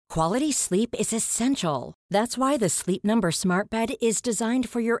Quality sleep is essential. That's why the Sleep Number Smart Bed is designed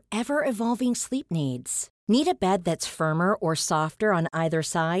for your ever-evolving sleep needs. Need a bed that's firmer or softer on either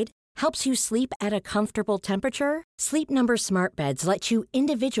side? Helps you sleep at a comfortable temperature? Sleep Number Smart Beds let you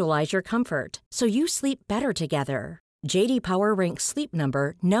individualize your comfort, so you sleep better together. J.D. Power ranks Sleep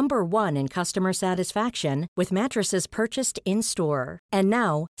Number number 1 in customer satisfaction with mattresses purchased in-store. And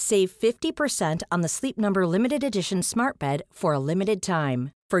now, save 50% on the Sleep Number Limited Edition Smart Bed for a limited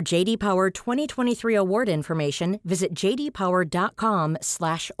time. For J.D. Power 2023 award information, visit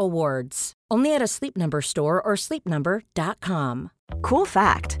jdpower.com/awards. Only at a Sleep Number store or sleepnumber.com. Cool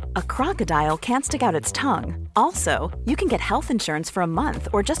fact, a crocodile can't stick out its tongue. Also, you can get health insurance for a month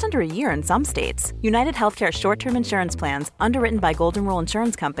or just under a year in some states. United Healthcare short-term insurance plans, underwritten by Golden Rule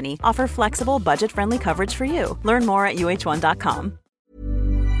Insurance Company, offer flexible, budget-friendly coverage for you. Learn more at uh1.com.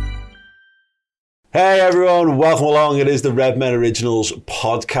 Hey everyone, welcome along. It is the Redmen Originals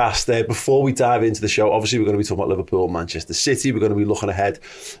podcast. Before we dive into the show, obviously we're going to be talking about Liverpool, Manchester City. We're going to be looking ahead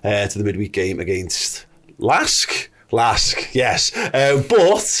to the midweek game against Lask, yes.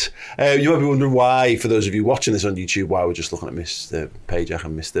 But you might be wondering why, for those of you watching this on YouTube, why we're just looking at Mr. Pajak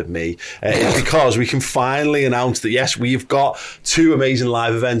and Mr. Me. It's because we can finally announce that, yes, we've got two amazing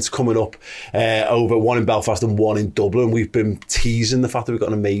live events coming up over, one in Belfast and one in Dublin. We've been teasing the fact that we've got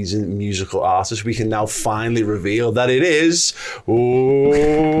an amazing musical artist. We can now finally reveal that it is... Gio!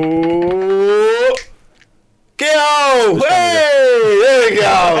 Hey! There we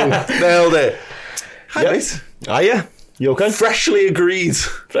go! Nailed it. Hi, mate. Yeah. You okay? Freshly agreed.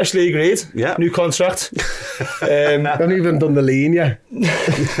 Yeah. New contract. Haven't even done the lean yet. No,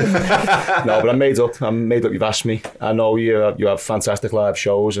 but I'm made up. You've asked me. I know you have fantastic live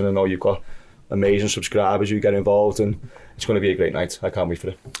shows, and I know you've got amazing subscribers. You get involved, and it's going to be a great night. I can't wait for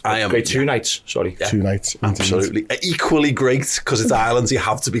it. Great two nights. Sorry. Yeah. 2 nights. Absolutely. Equally great, because it's Ireland. You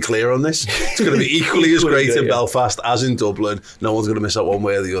have to be clear on this. It's going to be equally as great in Belfast as in Dublin. No one's going to miss out one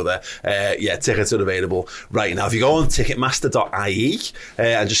way or the other. Tickets are available right now. If you go on ticketmaster.ie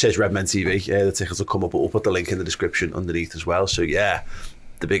and just search Redmen TV, the tickets will come up. We'll put the link in the description underneath as well. So yeah,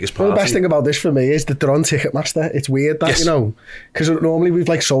 the biggest part. Well, the best thing about this for me is that they're on Ticketmaster. It's weird that, you know, because normally we've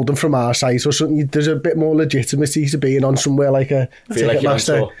like sold them from our site or something. There's a bit more legitimacy to being on somewhere like a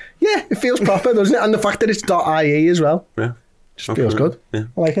Ticketmaster. Yeah, it feels proper, doesn't it? And the fact that it's .ie as well. Yeah. Just feels good. Yeah.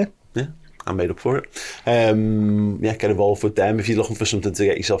 I like it. Yeah. I'm made up for it. Get involved with them. If you're looking for something to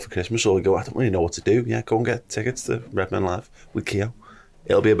get yourself for Christmas, or go, I don't really know what to do, go and get tickets to Redmen Live with Keo.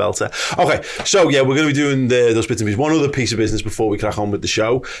 It'll be a belter. Okay, so we're going to be doing those bits and pieces. One other piece of business before we crack on with the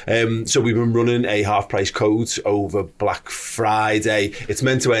show. So we've been running a half-price code over Black Friday. It's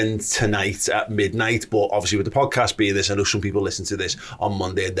meant to end tonight at midnight, but obviously with the podcast being this, I know some people listen to this on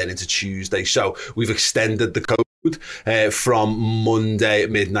Monday and then into Tuesday. So we've extended the code from Monday at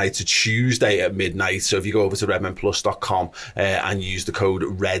midnight to Tuesday at midnight. So if you go over to redmenplus.com and use the code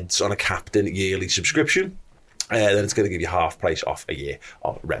REDS on a Captain yearly subscription, then it's going to give you half price off a year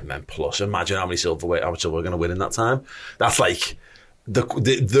of Redmen Plus. Imagine how much silver we're going to win in that time. That's like a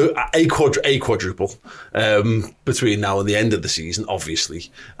quadruple between now and the end of the season, obviously.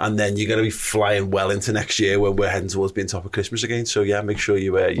 And then you're going to be flying well into next year when we're heading towards being top of Christmas again. So yeah, make sure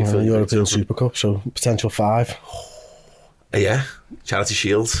you fill European Super Cup, so potential 5. Yeah, Charity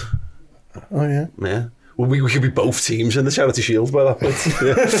Shield. Oh yeah. Yeah. Well, we could be both teams in the Charity Shield by that point.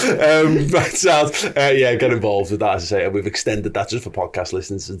 Get involved with that, as I say. And we've extended that just for podcast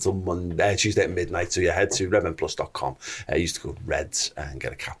listeners until Tuesday at midnight. So head to redmenplus.com, use the code REDS and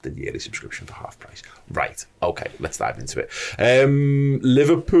get a Captain yearly subscription for half price. Right, okay, let's dive into it.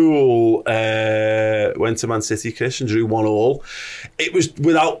 Liverpool went to Man City, Chris, and drew 1-1. It was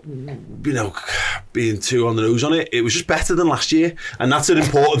without, being too on the nose on it. It was just better than last year, and that's an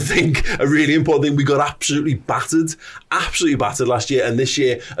important thing, a really important thing. We got absolutely battered last year, and this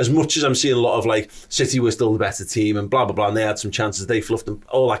year, as much as I'm seeing a lot of like City were still the better team and blah blah blah, and they had some chances, they fluffed them,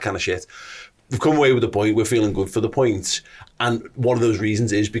 all that kind of shit. We've come away with the point. We're feeling good for the points. And one of those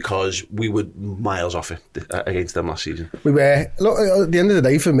reasons is because we were miles off it against them last season. We were. Look, at the end of the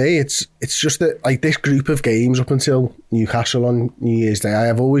day, for me, it's just that like this group of games up until Newcastle on New Year's Day, I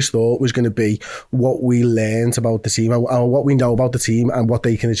have always thought was going to be what we learned about the team, and what we know about the team and what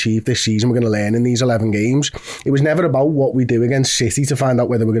they can achieve this season. We're going to learn in these 11 games. It was never about what we do against City to find out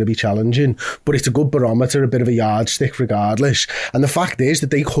whether we're going to be challenging, but it's a good barometer, a bit of a yardstick regardless. And the fact is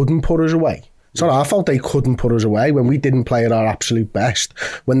that they couldn't put us away. It's not our fault they couldn't put us away when we didn't play at our absolute best.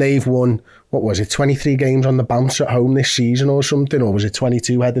 When they've won, 23 games on the bounce at home this season or something, or was it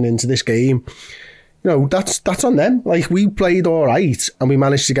 22 heading into this game? that's on them. Like, we played all right and we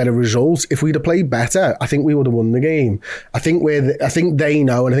managed to get a result. If we'd have played better, I think we would have won the game. I think they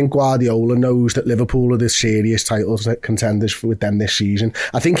know, and I think Guardiola knows that Liverpool are the serious title contenders with them this season.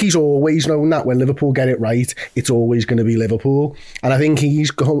 I think he's always known that when Liverpool get it right, it's always going to be Liverpool. And I think he's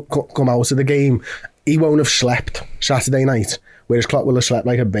come out of the game. He won't have slept Saturday night, whereas Klopp will have slept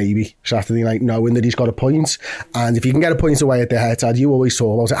like a baby Saturday night, knowing that he's got a point. And if you can get a point away at the Etihad, you always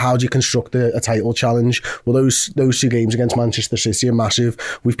talk about it. How do you construct a title challenge? Well, those 2 games against Manchester City are massive.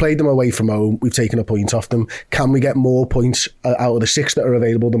 We've played them away from home. We've taken a point off them. Can we get more points out of the 6 that are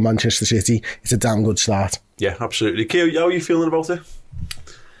available than Manchester City? It's a damn good start. Yeah, absolutely. Keo, how are you feeling about it?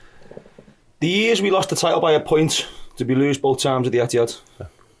 The years we lost the title by a point, did we lose both times at the Etihad? Yeah.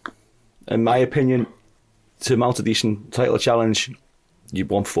 In my opinion, to mount a decent title challenge, you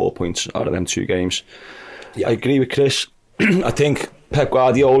want 4 points out of them 2 games. Yeah. I agree with Chris. I think Pep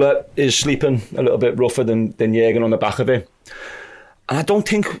Guardiola is sleeping a little bit rougher than Jurgen on the back of it. And I don't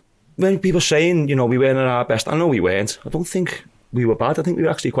think, when people are saying, we weren't at our best, I know we weren't. I don't think we were bad. I think we were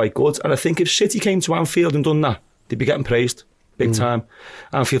actually quite good. And I think if City came to Anfield and done that, they'd be getting praised big time.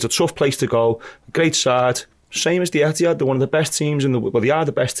 Anfield's a tough place to go, great side. Same as the Etihad, they're one of the best teams they are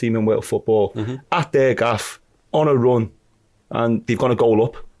the best team in world football. At their gaff, on a run, and they've gone a goal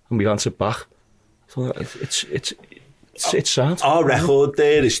up, and we've answered back. So it's sad. Our record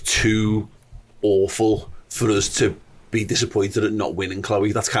there is too awful for us to be disappointed at not winning,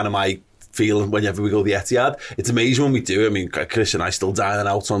 Chloe. That's kind of my feeling whenever we go to the Etihad. It's amazing when we do. I mean, Chris and I still dining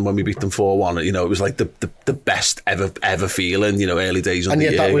out on when we beat them 4-1. It was like the best ever feeling. Early days on the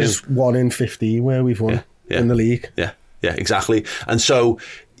year. And yet that was 1 in 15 where we've won. Yeah. In the league. Yeah, exactly. And so,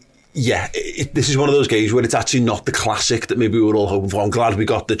 this is one of those games where it's actually not the classic that maybe we were all hoping for. I'm glad we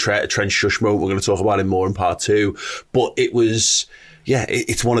got the Trent Shush moment. We're going to talk about it more in part 2. But it was,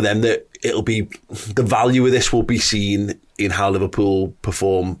 it's one of them that it'll be, the value of this will be seen in how Liverpool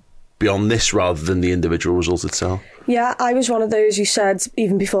perform beyond this rather than the individual result itself. Yeah, I was one of those who said,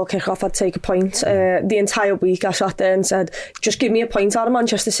 even before kick-off, I'd take a point. The entire week I sat there and said, just give me a point out of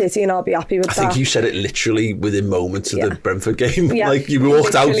Manchester City and I'll be happy with that. I think you said it literally within moments of the Brentford game. Yeah, like, you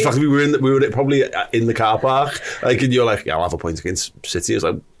walked out, in fact, we were probably in the car park, and you're like, I'll have a point against City. I was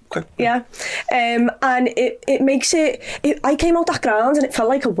like, okay. Yeah, and it makes it... I came out that ground and it felt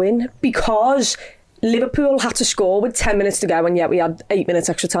like a win because Liverpool had to score with 10 minutes to go, and we had 8 minutes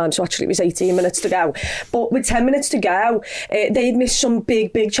extra time, so actually it was 18 minutes to go. But with 10 minutes to go, they'd missed some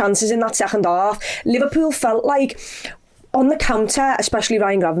big chances in that second half. Liverpool felt like, on the counter, especially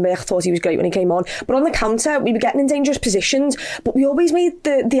Ryan Gravenberch, I thought he was great when he came on, but on the counter we were getting in dangerous positions, but we always made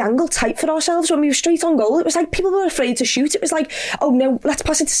the angle tight for ourselves. When we were straight on goal, it was like people were afraid to shoot. It was like, oh no, let's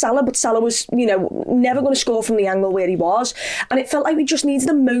pass it to Salah, but Salah was never going to score from the angle where he was, and it felt like we just needed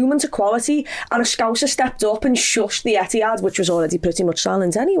a moment of quality, and a Scouser stepped up and shushed the Etihad, which was already pretty much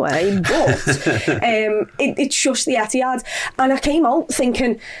silent anyway, but it shushed the Etihad. And I came out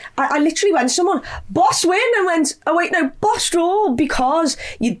thinking, I literally went to someone, boss win, and went, oh wait, no, boss draw, because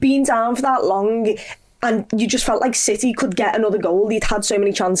you'd been down for that long and you just felt like City could get another goal. They'd had so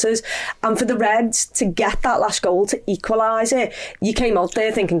many chances, and for the Reds to get that last goal to equalise it, you came out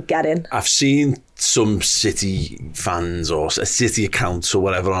there thinking, get in. I've seen some City fans or City accounts or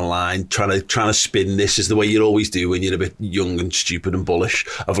whatever online trying to spin this as the way you always do when you're a bit young and stupid and bullish,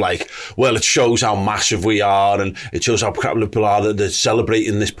 of like, well, it shows how massive we are and it shows how crap Liverpool are that they're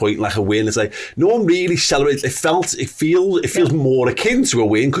celebrating this point like a win. It's like, no one really celebrates. It feels more akin to a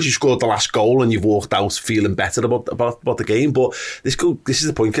win because you scored the last goal and you've walked out feeling better about the game. But this is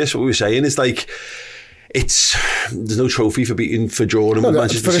the point, Chris, what we were saying is like, there's no trophy for drawing with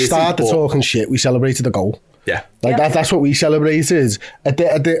Manchester City. For a start, the talking shit, we celebrated the goal. Yeah. That's what we celebrated. At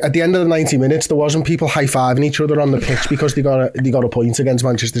the end of the 90 minutes, there wasn't people high-fiving each other on the pitch because they got a point against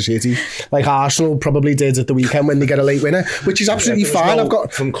Manchester City, like Arsenal probably did at the weekend when they get a late winner, which is absolutely fine. I've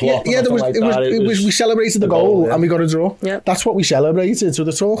got from Klopp. We celebrated the goal and we got a draw. Yeah. That's what we celebrated. So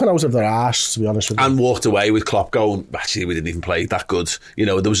they're talking out of their arse, to be honest with you. And walked away with Klopp going, actually, we didn't even play that good.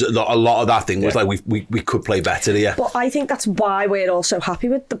 There was a lot of that thing was like we could play better here. But I think that's why we're all so happy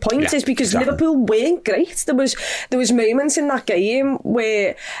with the point, is because Liverpool weren't great. There was moments in that game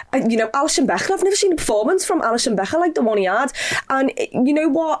where, Alisson Becker, I've never seen a performance from Alisson Becker like the one he had. And you know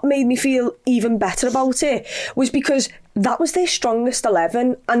what made me feel even better about it was because that was their strongest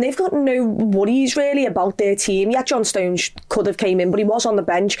 11 and they've got no worries really about their team. Yeah, John Stones could have came in, but he was on the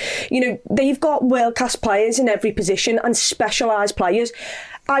bench. They've got world-class players in every position and specialised players.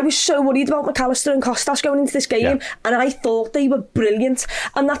 I was so worried about McAllister and Costas going into this game, and I thought they were brilliant.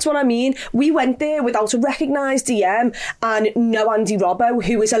 And that's what I mean. We went there without a recognised DM and no Andy Robbo,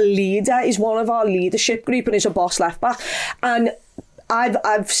 who is a leader, is one of our leadership group and is a boss left back. And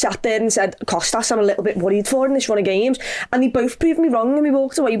I've sat there and said, Costas, I'm a little bit worried for in this run of games. And they both proved me wrong, and we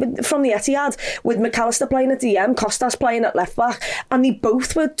walked away from the Etihad with McAllister playing at DM, Costas playing at left back, and they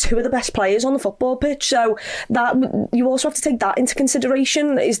both were two of the best players on the football pitch. So that you also have to take that into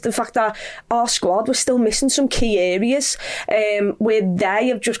consideration, is the fact that our squad was still missing some key areas where they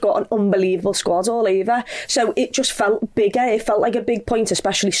have just got an unbelievable squad all over. So it just felt bigger. It felt like a big point,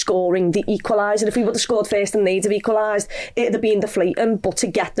 especially scoring the equaliser. If we would have scored first and they'd have equalised, it'd have been deflating. But to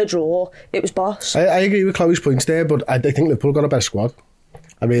get the draw, it was boss. I agree with Chloe's points there, but I think Liverpool got a better squad.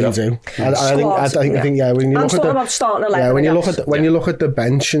 I really do. I think when you look at about starting 11. Yeah, when you look at the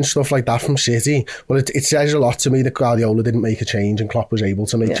bench and stuff like that from City, well, it says a lot to me that Guardiola didn't make a change and Klopp was able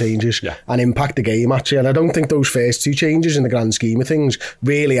to make changes and impact the game actually. And I don't think those first two changes in the grand scheme of things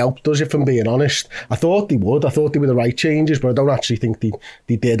really helped us, if I'm being honest. I thought they would. I thought they were the right changes, but I don't actually think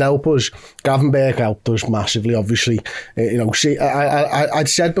they did help us. Gravenberch helped us massively, obviously. I'd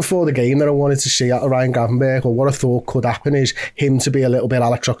said before the game that I wanted to see out of Ryan Gravenberch, or what I thought could happen is him to be a little bit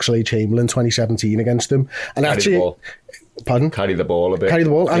Alex Oxlade-Chamberlain 2017 against him, and actually, carry the ball a bit. Carry the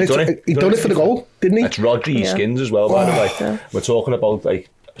ball, and he done it for the goal, didn't he? It's Rodri skins as well, by the way. We're talking about like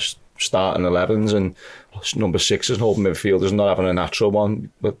starting 11s and number 6s and holding midfielders, not having a natural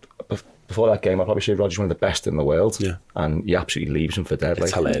one. But before that game, I'd probably say Rodri's one of the best in the world, and he absolutely leaves him for dead.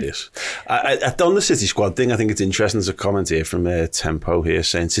 It's hilarious. I've done the City squad thing. I think it's interesting. There's a comment here from Tempo here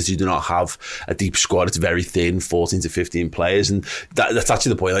saying City do not have a deep squad. It's very thin, 14 to 15 players, and that's actually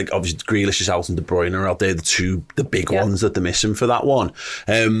the point. Like, obviously Grealish is out and De Bruyne are out there, the big ones that they're missing for that one.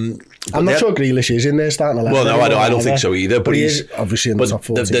 I'm not sure Grealish is in there starting 11. Well, no, I don't think so either. But he's obviously in the top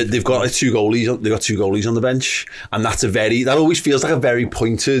 14. They've got like two goalies on the bench, and that always feels like a very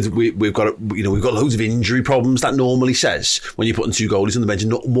pointed. We've got loads of injury problems. That normally says when you're putting two goalies on the bench,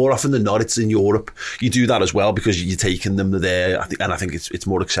 and more often than not, it's in Europe. You do that as well because you're taking them there. I think it's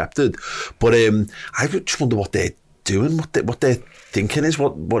more accepted. But I just wonder what they're doing, what they're thinking is,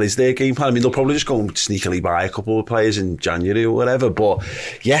 what is their game plan? I mean, they'll probably just go and sneakily buy a couple of players in January or whatever. But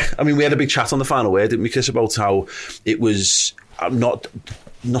yeah, I mean, we had a big chat on the final word, didn't we, Chris, about how it was. I'm not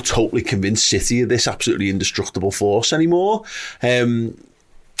totally convinced City are this absolutely indestructible force anymore.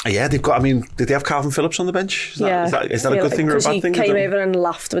 Yeah, they've got. I mean, did they have Calvin Phillips on the bench? Is that a good thing or a bad thing? He came over and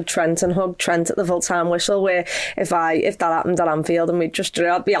laughed with Trent and hugged Trent at the full-time whistle. Where if that happened at Anfield and we just drew,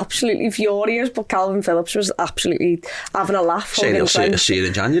 I'd be absolutely furious. But Calvin Phillips was absolutely having a laugh. Saying he'll see it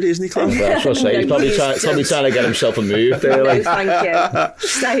in January, isn't he, Clive? That's what I say. He's probably trying to get himself a move there. Like. Thank you.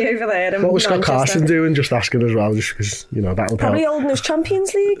 Stay over there. What was Scott Carson doing? Just asking as well, just because that would probably help. holding his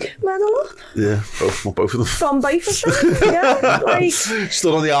Champions League medal up. Yeah, both of them. From both of them. Yeah, like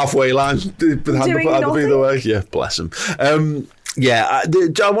stood on the halfway line. Had to be the way. Yeah, bless him. I want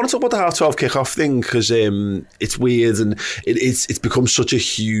to talk about the half 12 kickoff thing because it's weird and it's become such a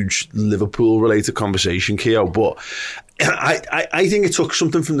huge Liverpool related conversation, Keogh. But I think it took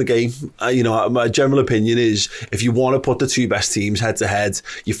something from the game. My general opinion is if you want to put the two best teams head to head,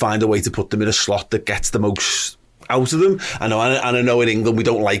 you find a way to put them in a slot that gets the most out of them. I know in England we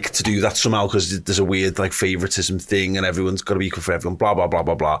don't like to do that somehow because there's a weird like favouritism thing and everyone's got to be equal for everyone, blah blah blah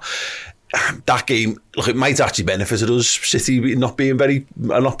blah blah. That game, look, it might actually benefited us, City not being a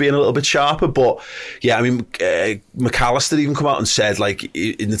little bit sharper. But yeah, I mean, McAllister even come out and said, like,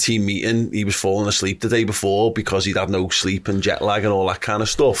 in the team meeting, he was falling asleep the day before because he'd had no sleep and jet lag and all that kind of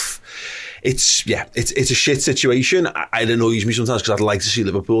stuff. It's a shit situation. It annoys me sometimes because I'd like to see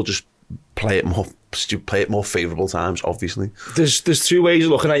Liverpool just play it more favourable times. Obviously, there's two ways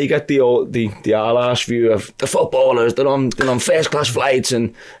of looking at it. You get the Arlash view of the footballers. They're on first class flights,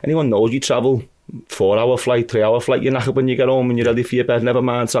 and anyone knows you travel 4-hour flight, 3-hour flight. You're knackered when you get home and you're ready for your bed. Never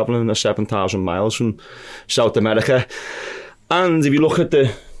mind travelling the 7,000 miles from South America. And if you look at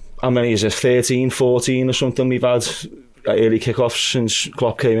how many is it, 13, 14 or something we've had early kickoffs since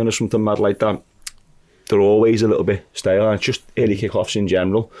Klopp came in or something mad like that. They're always a little bit stale, and it's just early kickoffs in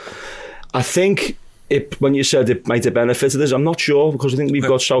general. I think when you said it might have benefited us, I'm not sure, because I think we've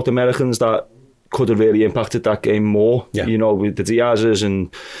got South Americans that could have really impacted that game more. Yeah. With the Diaz's and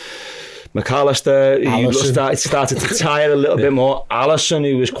McAllister, it started to tire a little bit more. Alisson,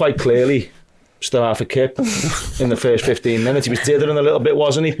 who was quite clearly still half a kip in the first 15 minutes. He was dithering a little bit,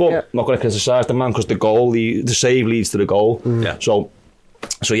 wasn't he? But not going to criticise the man because the save leads to the goal. Yeah. So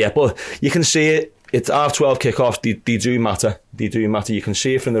yeah, but you can see it. It's half 12 kickoffs. They do matter. You can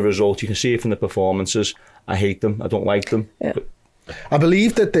see it from the result. You can see it from the performances. I hate them. I don't like them. Yeah. I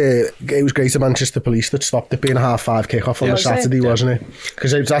believe that it was Greater Manchester Police that stopped it being a 5:30 kickoff on the Saturday, wasn't it?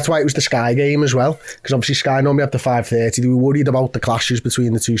 Because that's why it was the Sky game as well. Because obviously Sky normally had the 5:30. They were worried about the clashes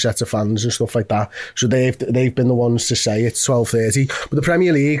between the two sets of fans and stuff like that. So they've been the ones to say it's 12:30. But the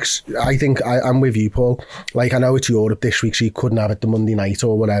Premier League's, I think I'm with you, Paul. Like, I know it's Europe this week, so you couldn't have it the Monday night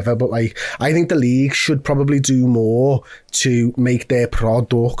or whatever. But like, I think the league should probably do more to make their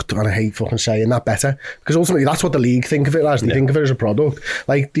product, and I hate fucking saying that, better. Because ultimately that's what the league think of it as. They think of it as a product.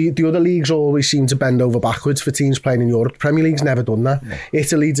 Like the other leagues always seem to bend over backwards for teams playing in Europe. Premier League's never done that.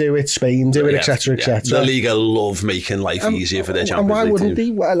 Italy do it, Spain do it, etc., etc. The league love making life easier for their Champions League. And why wouldn't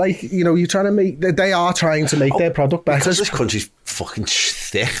they? Like, you know, you're trying to make. They are trying to make their product better. Because this country's fucking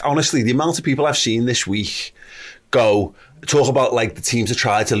thick. Honestly, the amount of people I've seen this week talk about like the teams that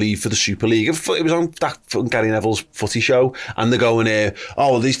tried to leave for the Super League. It was on that fucking Gary Neville's footy show, and they're going,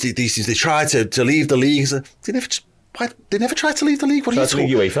 these teams, they tried to leave the league. They never tried to leave the league. What are you talking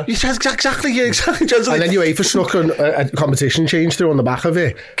UEFA? Exactly. And then UEFA snuck a competition change through on the back of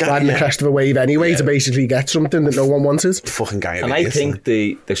it, riding the crest of a wave anyway to basically get something that no one wanted. Fucking guy. And I think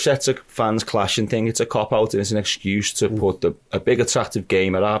the sets of fans clashing thing, it's a cop-out and it's an excuse to put a big attractive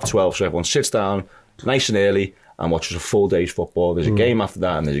game at 12:30 so everyone sits down nice and early and watches a full day's football. There's a game after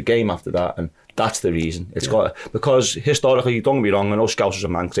that and there's a game after that, and that's the reason. It's got, because historically, don't get me wrong, I know Scousers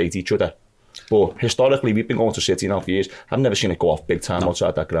and Manx hate each other. But historically, we've been going to City now for years. I've never seen it go off big time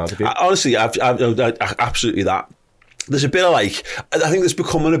outside that ground. Honestly, I've absolutely that. There's a bit of like, I think there's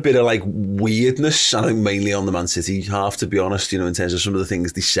becoming a bit of like weirdness, I think mainly on the Man City half, to be honest, you know, in terms of some of the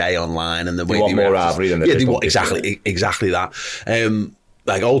things they say online and the way they want more rivalry than they want exactly that.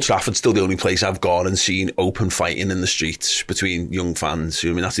 Like Old Trafford's still the only place I've gone and seen open fighting in the streets between young fans. I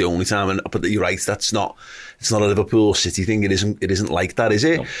mean, that's the only time. But you're right, it's not a Liverpool or City thing. It isn't like that, is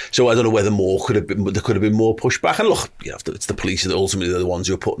it? No. So I don't know whether there could have been more pushback. And look, you know, it's the police that ultimately are the ones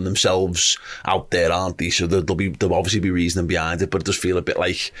who are putting themselves out there, aren't they? So there'll obviously be reasoning behind it. But it does feel a bit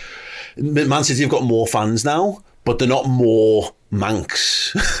like Man City have got more fans now, but they're not more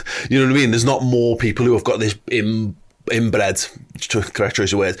Manx. You know what I mean? There's not more people who have got this inbred, to correct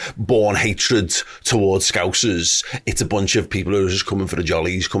choice of words, born hatred towards Scousers. It's a bunch of people who are just coming for the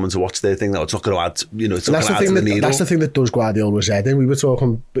jollies, coming to watch their thing. Now, it's not going to add, you know, it's not going to add to the needle. That's the thing that does Guardiola's head in. We were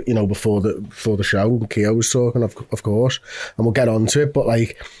talking, you know, before the show, Keogh was talking, of course, and we'll get on to it, but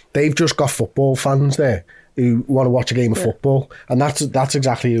like, they've just got football fans there who want to watch a game of football, and that's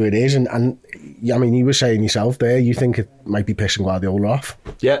exactly who it is. And I mean, you were saying yourself there, you think it might be pissing Guardiola off.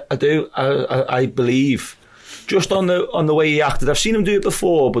 Yeah, I do. I believe, just on the way he acted, I've seen him do it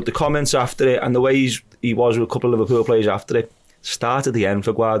before, but the comments after it and the way he was with a couple of Liverpool players after it started the end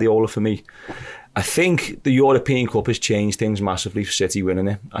for Guardiola for me. I think the European Cup has changed things massively for City winning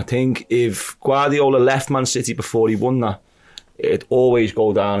it. I think if Guardiola left Man City before he won that, it'd always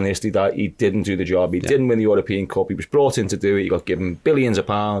go down in history that he didn't do the job. He didn't win the European Cup. He was brought in to do it. He got given billions of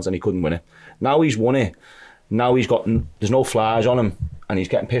pounds and he couldn't win it. Now he's won it. Now there's no flags on him, and he's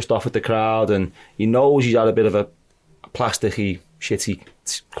getting pissed off at the crowd, and he knows he's had a bit of a plasticky, shitty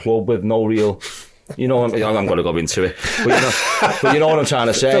club with no real, you know, I'm going to go into it, but you know what I'm trying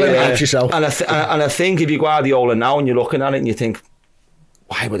to say. And I think if you Guardiola now and you're looking at it and you think,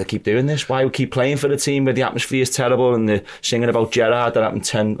 why would they keep doing this? Why would they keep playing for the team where the atmosphere is terrible, and they're singing about Gerrard that happened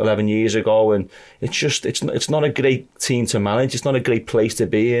 10, 11 years ago, and it's not a great team to manage. It's not a great place to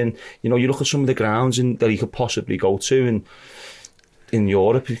be in. You know, you look at some of the grounds that he could possibly go to, and in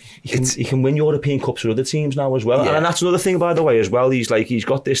Europe, he can win European Cups with other teams now as well. Yeah. And that's another thing, by the way, as well. He's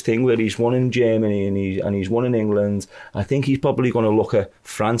got this thing where he's won in Germany and he's won in England. I think he's probably going to look at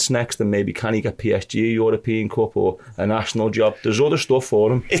France next, and maybe can he get PSG a European Cup or a national job? There's other stuff for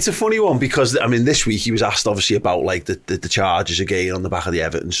him. It's a funny one because, I mean, this week he was asked obviously about like the charges again on the back of the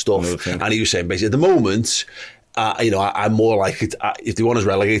Everton stuff, and he was saying basically at the moment, you know, I'm more likely to, if they want us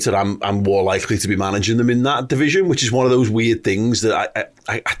relegated, I'm more likely to be managing them in that division, which is one of those weird things that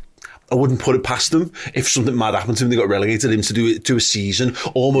I wouldn't put it past them. If something mad happened to him, they got relegated, him to do it to a season,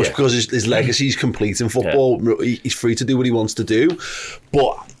 almost because his legacy is complete in football. Yeah. He's free to do what he wants to do.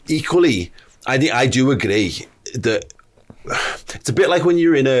 But equally, I do agree that it's a bit like when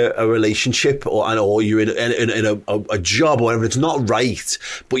you're in a relationship or you're in a job or whatever. It's not right,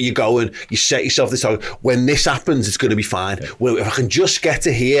 but you go and you set yourself this target. When this happens, it's going to be fine. Well, if I can just get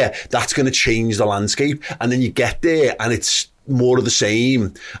to here, that's going to change the landscape. And then you get there and it's more of the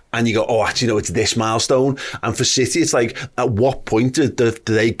same, and you go, oh, actually, no, it's this milestone. And for City, it's like, at what point do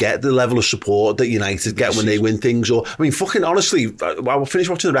they get the level of support that United get when they win things? Or, I mean, fucking honestly, I finished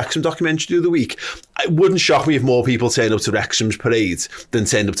watching the Wrexham documentary the other week. It wouldn't shock me if more people turned up to Wrexham's parade than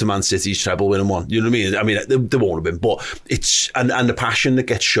turned up to Man City's treble winning one. You know what I mean? I mean, there won't have been, but it's, and the passion that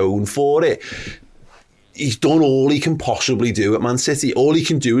gets shown for it. He's done all he can possibly do at Man City. All he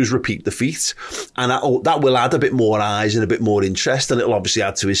can do is repeat the feat, and that will add a bit more eyes and a bit more interest, and it'll obviously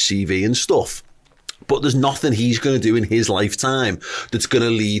add to his CV and stuff. But there's nothing he's going to do in his lifetime that's going to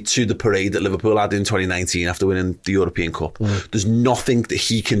lead to the parade that Liverpool had in 2019 after winning the European Cup. There's nothing that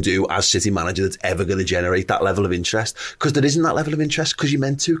he can do as City manager that's ever going to generate that level of interest, because there isn't that level of interest, because you're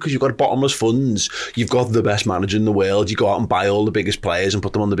meant to, because you've got bottomless funds, you've got the best manager in the world, you go out and buy all the biggest players and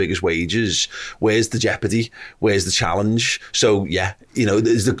put them on the biggest wages. Where's the jeopardy? Where's the challenge? So yeah, you know,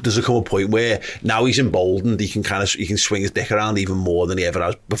 there's come a point where now he's emboldened, he can swing his dick around even more than he ever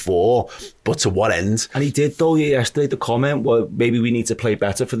has before. But to what end? And he did, though, yesterday, the comment, well, maybe we need to play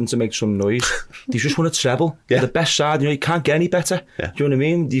better for them to make some noise. They just won a treble. Yeah. They're the best side. You know, you can't get any better. Yeah. Do you know what I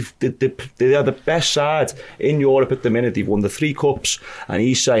mean? They are the best side in Europe at the minute. They've won the 3 cups. And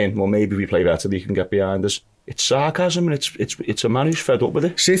he's saying, well, maybe we play better. They can get behind us. It's sarcasm, and it's a man who's fed up with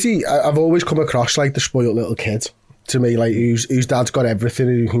it. City, I've always come across like the spoiled little kid. To me, like whose dad's got everything,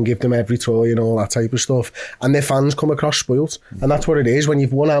 who can give them every toy and all that type of stuff, and their fans come across spoilt, and that's what it is. When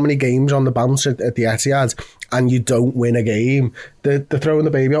you've won how many games on the bounce at the Etihad and you don't win a game, they're throwing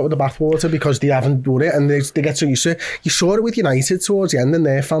the baby out with the bathwater because they haven't won it, and they get so used to it. You saw it with United towards the end in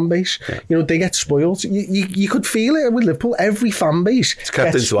their fan base. You know, they get spoilt. You could feel it with Liverpool. Every fan base it's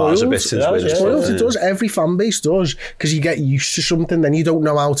kept into ours a bit since spoiled. It does. Every fan base does, because you get used to something, then you don't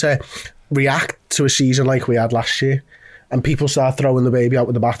know how to react to a season like we had last year, and people start throwing the baby out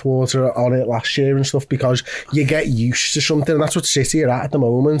with the bathwater on it last year and stuff, because you get used to something, and that's what City are at the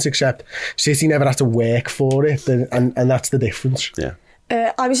moment, except City never had to work for it, and that's the difference. Yeah.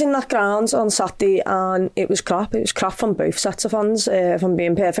 I was in that ground on Saturday, and it was crap. It was crap from both sets of fans, if I'm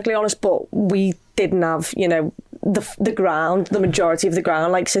being perfectly honest, but we didn't have, you know, the ground, the majority of the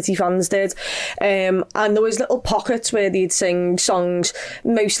ground, like City fans did. And there was little pockets where they'd sing songs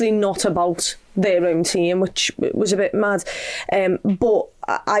mostly not about their own team, which was a bit mad. But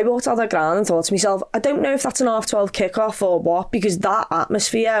I walked out of the ground and thought to myself, I don't know if that's an half-12 kickoff or what, because that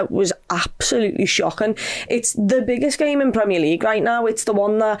atmosphere was absolutely shocking. It's the biggest game in Premier League right now. It's the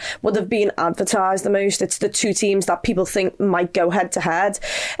one that would have been advertised the most. It's the 2 teams that people think might go head-to-head.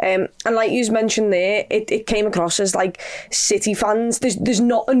 And like you mentioned there, it came across as like City fans. There's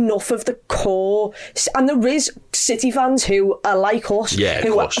not enough of the core, and there is City fans who are like us,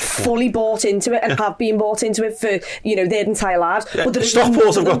 who are fully bought into it and have been bought into it for, you know, their entire lives. Yeah. But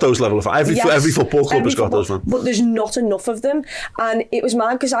Stockport have got those level of every football club has got those, man. But there's not enough of them, and it was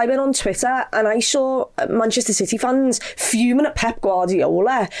mad because I went on Twitter and I saw Manchester City fans fuming at Pep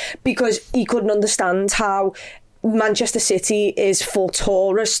Guardiola because he couldn't understand how Manchester City is for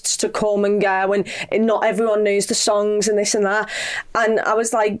tourists to come and go, and not everyone knows the songs and this and that. And I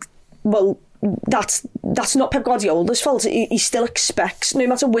was like, well, that's not Pep Guardiola's fault. He still expects, no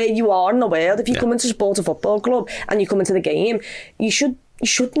matter where you are in the world, if you come in to support a football club and you come into the game, you should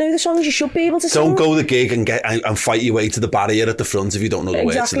know the songs. You should be able to sing. Don't go the gig and fight your way to the barrier at the front if you don't know the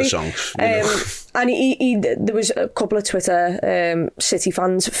words to the songs. And there was a couple of Twitter City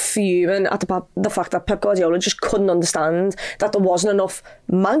fans fuming at the fact that Pep Guardiola just couldn't understand that there wasn't enough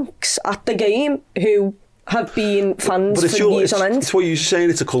Mancs at the game who have been fans for years on end. It's what you're saying,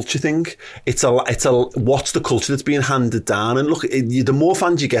 it's a culture thing. It's a what's the culture that's being handed down? And look, the more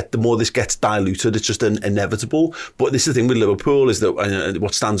fans you get, the more this gets diluted. It's just inevitable. But this is the thing with Liverpool, is that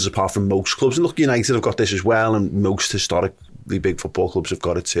what stands us apart from most clubs, and look, United have got this as well, and most historically big football clubs have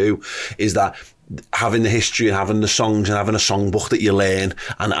got it too, is that having the history and having the songs and having a songbook that you learn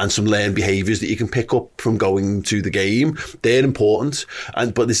and some learned behaviours that you can pick up from going to the game, they're important.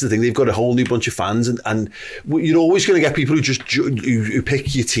 But this is the thing, they've got a whole new bunch of fans, and you're always going to get people who just who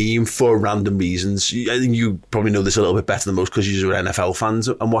pick your team for random reasons. I think you probably know this a little bit better than most because you're NFL fans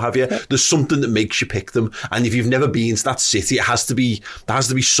and what have you. There's something that makes you pick them, and if you've never been to that city, there has to be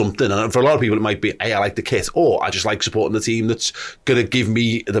something. And for a lot of people it might be, hey, I like the kit, or I just like supporting the team that's going to give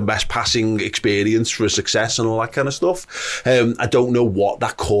me the best passing experience for a success and all that kind of stuff. I don't know what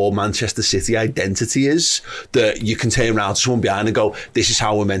that core Manchester City identity is that you can turn around to someone behind and go, this is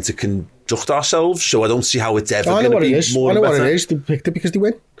how we're meant to conduct ourselves. So I don't see how it's ever going to be more better. I know what it is. They picked it because they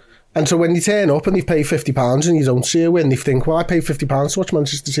win. And so when they turn up and they pay £50 and you don't see a win, they think, well, I paid £50 to watch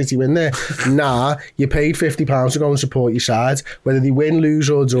Manchester City win there. Nah, you paid £50 to go and support your side. Whether they win, lose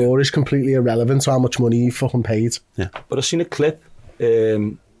or draw is completely irrelevant to how much money you fucking paid. Yeah. But I've seen a clip,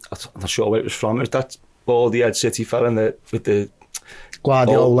 I'm not sure where it was from, it was that baldy head City fella with the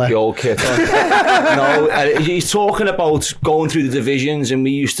Guardiola. The old kit on. No, he's talking about going through the divisions, and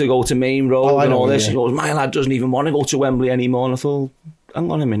we used to go to Main Road and all this. He goes, my lad doesn't even want to go to Wembley anymore. And I thought,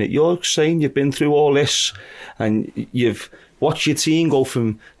 hang on a minute, you're saying you've been through all this and you've watched your team go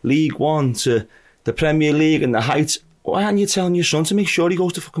from League One to the Premier League and the heights. Why aren't you telling your son to make sure he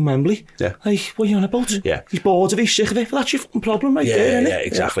goes to fucking Wembley? Yeah. Like, what are you on about? Yeah. He's bored of it, he's sick of it. Well, that's your fucking problem right there, isn't it? Yeah,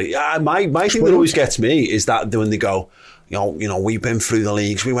 exactly. My thing that always gets me is that when they go, you know, we've been through the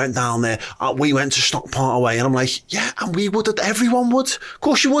leagues, we went down there, we went to Stockport away, and I'm like, yeah, and we would, everyone would. Of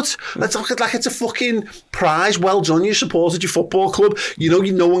course you would. Let's look at like it's a fucking prize. Well done, you supported your football club. You know,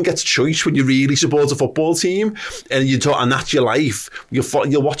 no one gets a choice when you really support a football team, and and that's your life.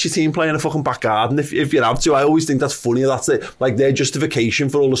 You'll watch your team play in a fucking back garden if you have to. I always think that's funny. That's it, like their justification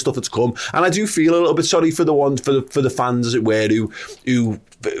for all the stuff that's come. And I do feel a little bit sorry for the ones for the fans, as it were, who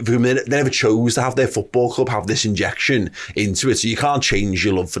they never chose to have their football club have this injection into it, so you can't change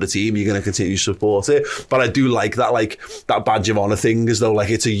your love for the team. You're going to continue to support it. But I do like that badge of honour thing, as though like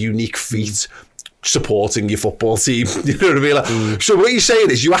it's a unique feat supporting your football team. You know what I mean? Like, so what you're saying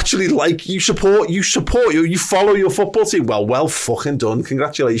is you actually you support you follow your football team. Well fucking done.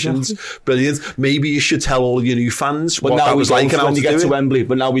 Congratulations. Brilliant. Maybe you should tell all your new fans but what now that was like and how when you get to Wembley,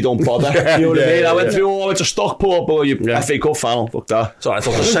 but now we don't bother. You know what I mean? I went through all to Stockport, but FA Cup final. Fuck that. It's all right.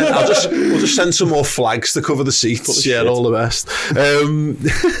 We'll just send some more flags to cover the seats. Yeah, all the best.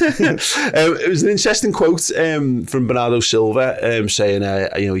 It was an interesting quote from Bernardo Silva saying,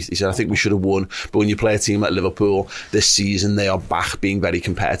 he said, I think we should have won. But when you play a team like Liverpool this season, they are back being very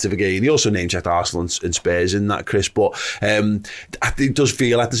competitive again. He also name-checked Arsenal and Spurs in that, Chris. But it does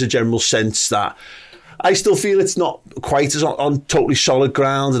feel like there's a general sense that I still feel it's not quite as on totally solid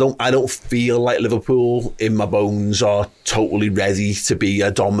ground. I don't feel like Liverpool in my bones are totally ready to be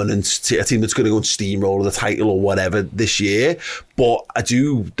a dominant a team that's going to go and steamroll the title or whatever this year. But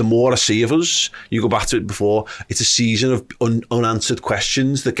the more I see of us, you go back to it before, it's a season of unanswered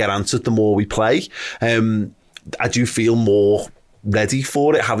questions that get answered the more we play. I do feel more ready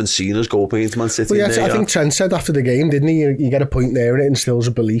for it, having seen us go up against Man City. Well, yeah, I think Trent said after the game, didn't he? You get a point there and it instills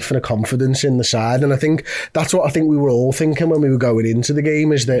a belief and a confidence in the side. And I think that's what I think we were all thinking when we were going into the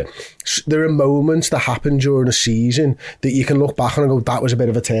game, is that there are moments that happen during a season that you can look back and go, that was a bit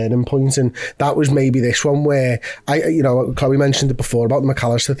of a turning point. And that was maybe this one where, Chloe mentioned it before about the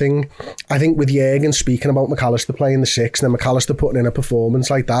McAllister thing. I think with Jürgen speaking about McAllister playing the six and then McAllister putting in a performance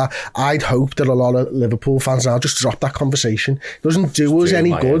like that, I'd hope that a lot of Liverpool fans now just drop that conversation. Doesn't do us any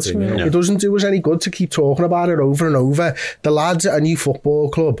good. It doesn't do us any good to keep talking about it over and over. The lad's at a new football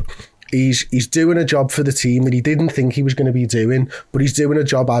club. He's doing a job for the team that he didn't think he was going to be doing, but he's doing a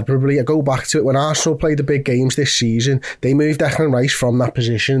job admirably. I go back to it, when Arsenal played the big games this season, they moved Declan Rice from that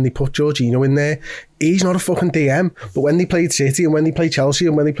position and they put Jorginho in there. He's not a fucking DM, but when they played City and when they played Chelsea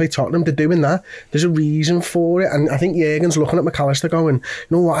and when they played Tottenham, they're doing that. There's a reason for it, and I think Jürgen's looking at McAllister going, you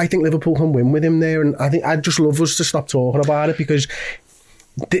know what, I think Liverpool can win with him there, and I think I'd just love us to stop talking about it, because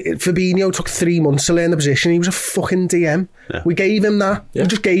Fabinho took 3 months to learn the position. He was a fucking DM. Yeah. We gave him that. Yeah. We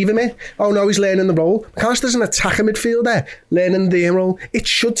just gave him it. Oh no, he's learning the role. McAllister's an attacker midfielder learning the DM role. It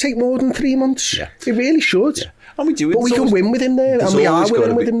should take more than 3 months. Yeah. It really should. Yeah. And we do it. But we can win with him there, and we are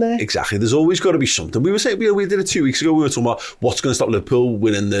winning with him there. Exactly. There's always got to be something. We were saying, we did it 2 weeks ago. We were talking about what's going to stop Liverpool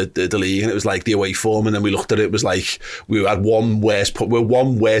winning the league, and it was like the away form. And then we looked at it. It was like we had one worst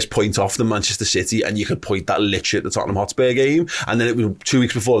point off than Manchester City, and you could point that literally at the Tottenham Hotspur game. And then it was 2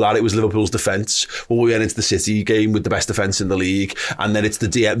 weeks before that, it was Liverpool's defence. Well, we went into the City game with the best defence in the league, and then it's the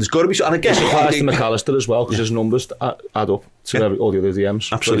DM. There's got to be. And I guess it applies to McAllister as well, because his numbers add up to all the other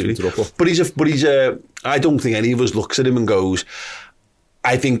DMs. Absolutely. But he's I don't think any of us looks at him and goes,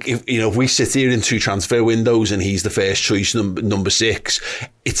 I think if we sit here in 2 transfer windows and he's the first choice number 6,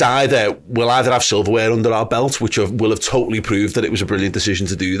 we'll either have silverware under our belt, which will have totally proved that it was a brilliant decision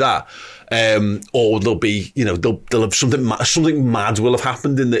to do that, or there'll be they'll have something mad will have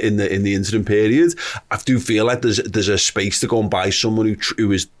happened in the interim period. I do feel like there's a space to go and buy someone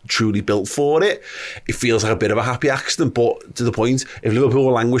who is truly built for it. It feels like a bit of a happy accident, but to the point, if Liverpool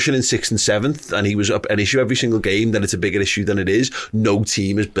were languishing in 6th and 7th and he was an issue every single game, then it's a bigger issue than it is. No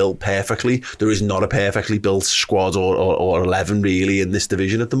team is built perfectly. There is not a perfectly built squad or 11 really in this division.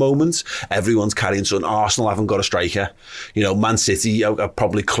 division at the moment. Everyone's carrying something. Arsenal haven't got a striker. You know, Man City are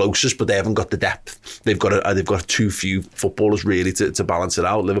probably closest, but they haven't got the depth. They've got too few footballers really to balance it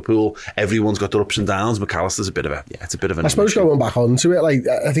out. Liverpool, everyone's got their ups and downs. McAllister's a bit of a. I suppose going back onto it, like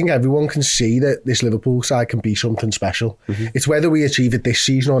I think everyone can see that this Liverpool side can be something special. It's whether we achieve it this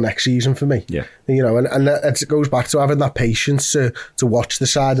season or next season for me. Yeah, you know, and it goes back to having that patience to watch the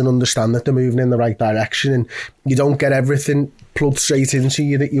side and understand that they're moving in the right direction, and you don't get everything plugged straight into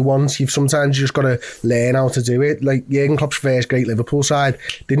you that you want. You've sometimes just got to learn how to do it. Like Jurgen Klopp's first great Liverpool side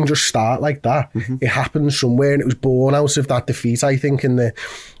didn't just start like that. It happened somewhere, and it was born out of that defeat, I think, in the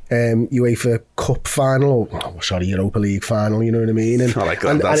UEFA Cup final, Europa League final, you know what I mean? And,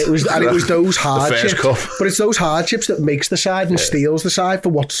 and it was those hardships, but it's those hardships that makes the side and steals the side for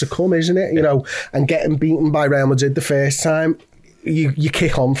what's to come, isn't it? You know, and getting beaten by Real Madrid the first time, you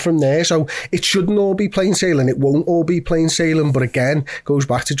kick on from there. So it shouldn't all be plain sailing. It won't all be plain sailing, but again, goes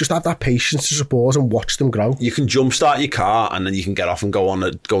back to just have that patience to support and watch them grow. You can jumpstart your car and then you can get off and go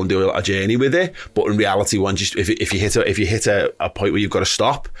and do a journey with it. But in reality, if you hit a point where you've got to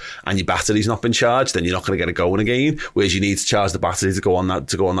stop and your battery's not been charged, then you're not going to get it going again. Whereas you need to charge the battery to go on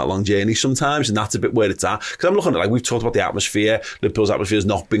that long journey sometimes, and that's a bit where it's at. Because I'm looking at, like, we've talked about the atmosphere. Liverpool's atmosphere has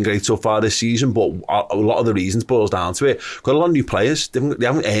not been great so far this season, but a lot of the reasons boils down to it. Got a lot of new players. They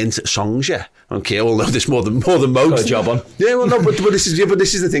haven't earned songs yet. Okay, although there's more than most. Got a job on. Yeah, well, no, but this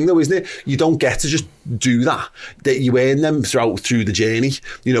is the thing, though, isn't it? You don't get to just do that. That you earn them through the journey.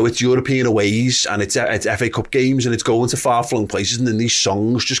 You know, it's European aways and it's FA Cup games and it's going to far flung places, and then these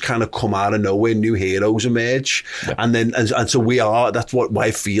songs just kind of come out of nowhere. New heroes emerge, and then and so we are. That's why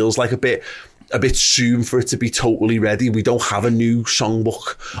it feels like a bit soon for it to be totally ready. We don't have a new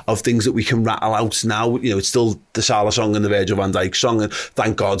songbook of things that we can rattle out now. You know, it's still the Salah song and the Virgil van Dijk song, and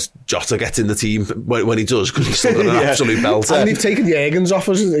thank God Jota gets in the team when he does, because he's still got an absolute belter. And they've taken Jurgen's off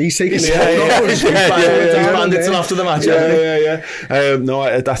us. He's taken the off us. He's banned it till after the match.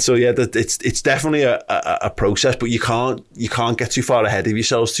 It's definitely a process, but you can't get too far ahead of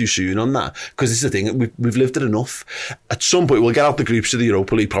yourselves too soon on that, because this is the thing. We've lived it enough. At some point, we'll get out the groups of the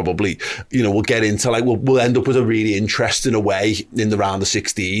Europa League probably. You know, we'll get into, like, we'll end up with a really interesting away in the round of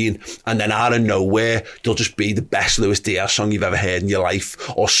 16, and then out of nowhere there'll just be the best Luis Diaz song you've ever heard in your life,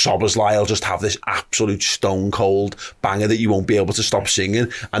 or Szoboszlai will just have this absolute stone cold banger that you won't be able to stop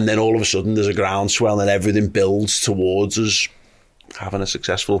singing, and then all of a sudden there's a groundswell and everything builds towards us having a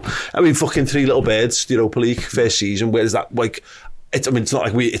successful, fucking Three Little Birds, the Europa League first season. Where's that, like, it's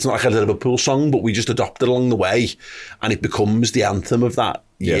not like a Liverpool song, but we just adopt it along the way, and it becomes the anthem of that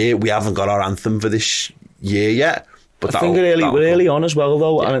year. We haven't got our anthem for this year yet, but I think we're early on as well,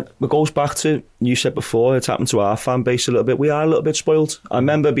 though, and it goes back to, you said before, it's happened to our fan base a little bit. We are a little bit spoiled. I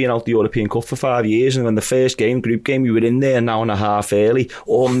remember being out the European Cup for 5 years, and when the first group game, we were in there an hour and a half early,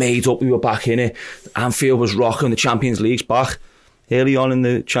 all made up, we were back in it. Anfield was rocking, the Champions League's back. Early on in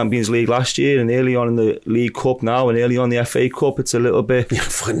the Champions League last year, and early on in the League Cup now, and early on in the FA Cup, it's a little bit... Yeah,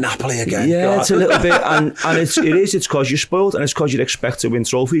 fucking Napoli again. Yeah, God. It's a little bit, and it's because you're spoiled, and it's because you'd expect to win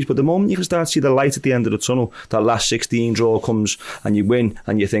trophies, but the moment you can start to see the light at the end of the tunnel, that last 16 draw comes, and you win,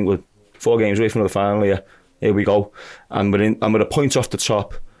 and you think, well, 4 games away from the final here we go, and we're a point off the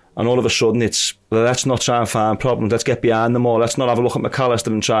top, and all of a sudden it's, well, let's not try and find problems, let's get behind them all, let's not have a look at McAllister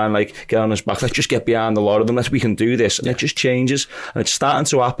and try and, like, get on his back, let's just get behind a lot of them, we can do this, and it just changes, and it's starting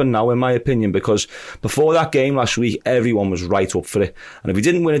to happen now, in my opinion, because before that game last week, everyone was right up for it, and if we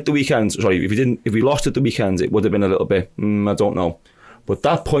didn't win at the weekend, if we lost at the weekend, it would have been a little bit, I don't know. But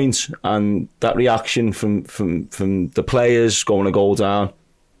that point and that reaction from the players going a goal down,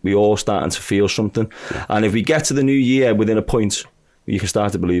 we all starting to feel something, and if we get to the new year within a point, you can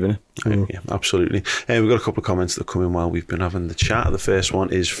start to believe in it. Yeah, absolutely. We've got a couple of comments that come in while we've been having the chat. The first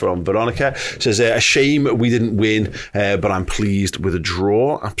one is from Veronica. It says, a shame we didn't win, but I'm pleased with a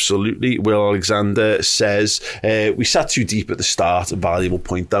draw. Absolutely. Will Alexander says, we sat too deep at the start. A valuable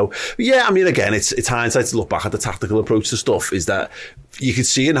point, though. Yeah, I mean, again, it's hindsight to look back at the tactical approach to stuff, is that you could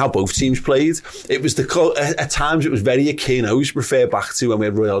see in how both teams played. It was at times it was very akin. I always refer back to when we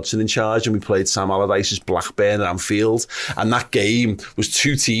had Roy Hodgson in charge and we played Sam Allardyce's Blackburn at Anfield, and that game was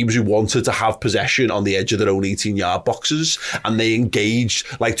two teams who wanted to have possession on the edge of their own 18-yard boxes, and they engaged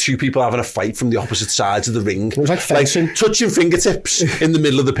like two people having a fight from the opposite sides of the ring. It was like fencing, like touching fingertips in the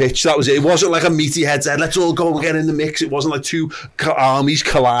middle of the pitch. That was it. It wasn't like a meaty head-to-head, let's all go and get in the mix. It wasn't like two armies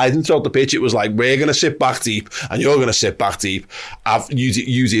colliding throughout the pitch. It was like, we're going to sit back deep and you're going to sit back deep.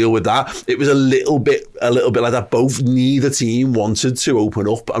 You deal with that. It was a little bit like that. Neither team wanted to open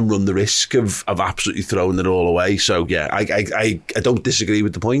up and run the risk of absolutely throwing it all away. So yeah, I don't disagree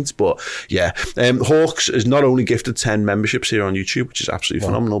with the point, but yeah. Hawks has not only gifted 10 memberships here on YouTube, which is absolutely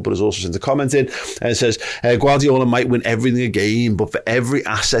phenomenal, but has also sent a comment in and says, Guardiola might win everything again, but for every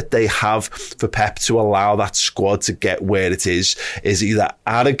asset they have, for Pep to allow that squad to get where it is either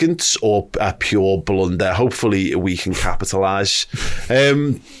arrogance or a pure blunder. Hopefully we can capitalise.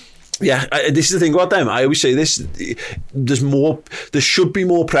 Yeah, this is the thing about them. I always say this, there should be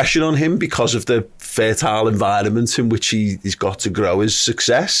more pressure on him because of the fertile environment in which he's got to grow his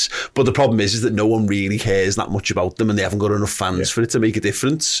success. But the problem is that no one really cares that much about them, and they haven't got enough fans for it to make a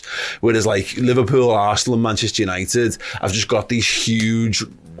difference. Whereas like Liverpool, Arsenal and Manchester United have just got these huge,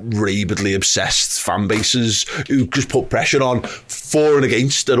 rabidly obsessed fan bases who just put pressure on for and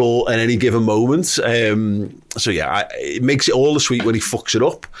against at any given moment. So yeah, it makes it all the sweet when he fucks it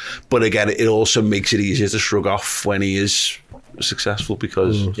up, but again, it also makes it easier to shrug off when he is successful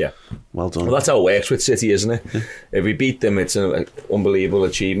because well done. Well, that's how it works with City, isn't it? Yeah. If we beat them, it's an unbelievable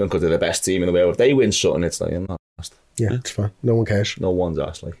achievement because they're the best team in the world. If they win something, it's like, I'm not asked. Yeah, it's fine. No one cares. No one's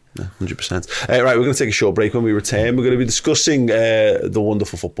asked, like. Yeah, 100%. Right, we're going to take a short break. When we return, we're going to be discussing the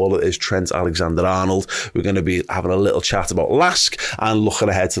wonderful footballer that is Trent Alexander-Arnold. We're going to be having a little chat about Lask and looking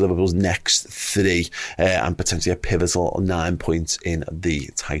ahead to Liverpool's next 3 and potentially a pivotal 9 points in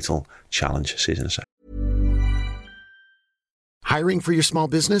the title challenge. See you in a second. Hiring for your small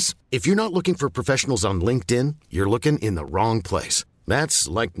business? If you're not looking for professionals on LinkedIn, you're looking in the wrong place. That's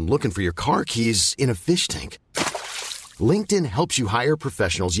like looking for your car keys in a fish tank. LinkedIn helps you hire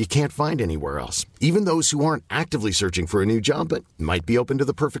professionals you can't find anywhere else, even those who aren't actively searching for a new job but might be open to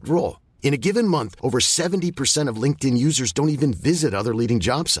the perfect role. In a given month, over 70% of LinkedIn users don't even visit other leading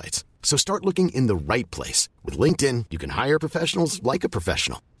job sites. So start looking in the right place. With LinkedIn, you can hire professionals like a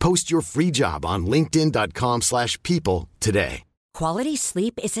professional. Post your free job on linkedin.com/people today. Quality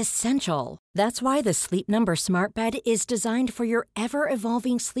sleep is essential. That's why the Sleep Number Smart Bed is designed for your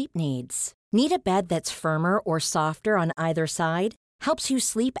ever-evolving sleep needs. Need a bed that's firmer or softer on either side? Helps you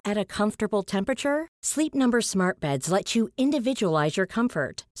sleep at a comfortable temperature? Sleep Number Smart Beds let you individualize your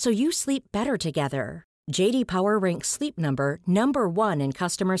comfort so you sleep better together. J.D. Power ranks Sleep Number number 1 in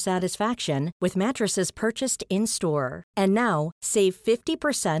customer satisfaction with mattresses purchased in-store. And now, save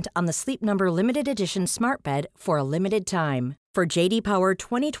 50% on the Sleep Number Limited Edition Smart Bed for a limited time. For J.D. Power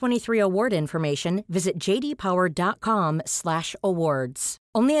 2023 award information, visit jdpower.com/awards.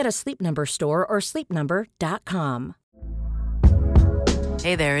 Only at a Sleep Number store or sleepnumber.com.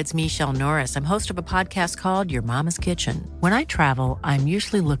 Hey there, it's Michelle Norris. I'm host of a podcast called Your Mama's Kitchen. When I travel, I'm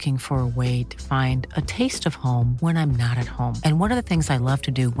usually looking for a way to find a taste of home when I'm not at home. And one of the things I love to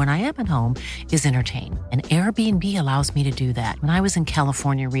do when I am at home is entertain. And Airbnb allows me to do that. When I was in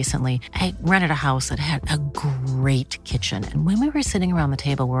California recently, I rented a house that had a great kitchen. And when we were sitting around the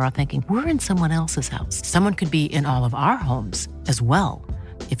table, we were all thinking, we're in someone else's house. Someone could be in all of our homes as well.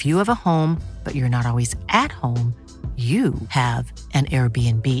 If you have a home, but you're not always at home, you have an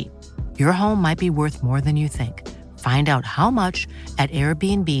Airbnb. Your home might be worth more than you think. Find out how much at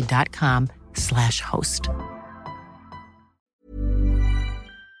airbnb.com/host.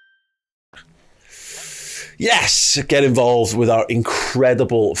 Yes, get involved with our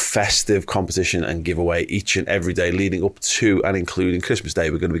incredible festive competition and giveaway each and every day leading up to and including Christmas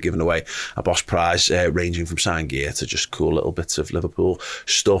Day. We're going to be giving away a Boss prize ranging from signed gear to just cool little bits of Liverpool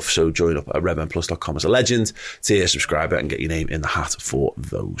stuff. So join up at redmenplus.com as a legend, tier subscriber, and get your name in the hat for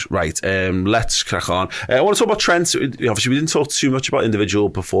those. Right, let's crack on. I want to talk about Trent. Obviously, we didn't talk too much about individual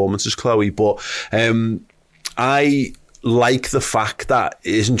performances, Chloe, but I like the fact that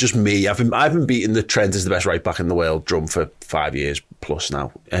it isn't just me. I've been beating the Trent is the best right back in the world drum for 5 years plus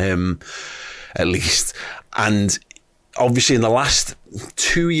now, at least. And obviously in the last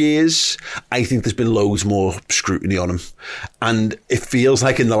 2 years, I think there's been loads more scrutiny on him. And it feels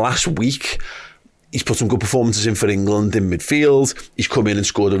like in the last week, he's put some good performances in for England in midfield. He's come in and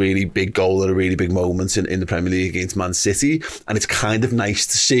scored a really big goal at a really big moment in the Premier League against Man City. And it's kind of nice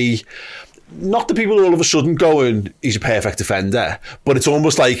to see, not the people all of a sudden going, he's a perfect defender, but it's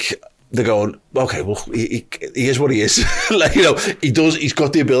almost like they're going, okay, well, he is what he is. Like, you know, he's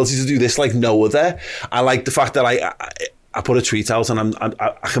got the ability to do this like no other. I like the fact that I put a tweet out and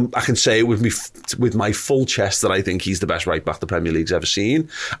I can say it with my full chest that I think he's the best right back the Premier League's ever seen,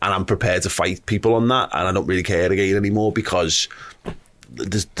 and I'm prepared to fight people on that, and I don't really care again anymore because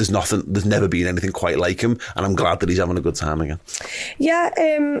there's never been anything quite like him, and I'm glad that he's having a good time again. Yeah,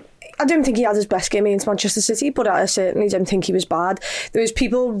 I don't think he had his best game against Manchester City, but I certainly don't think he was bad. There was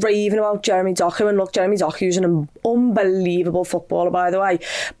people raving about Jeremy Doku, and look, Jeremy Doku's an unbelievable footballer, by the way.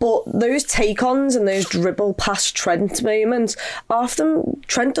 But those take-ons and those dribble past Trent moments, often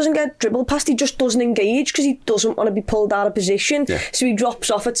Trent doesn't get dribbled past, he just doesn't engage because he doesn't want to be pulled out of position. Yeah. So he drops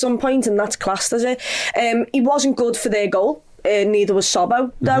off at some point, and that's classed as it. He wasn't good for their goal. Neither was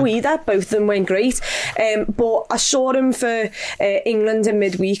Sobbo, though, either. Both of them weren't great. But I saw him for England in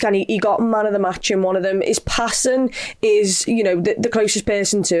midweek, and he got man of the match in one of them. His passing is, the closest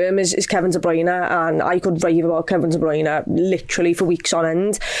person to him is Kevin De Bruyne, and I could rave about Kevin De Bruyne literally for weeks on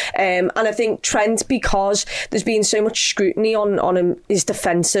end. And I think Trent, because there's been so much scrutiny on him, his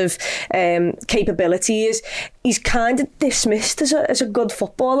defensive capabilities, he's kind of dismissed as a good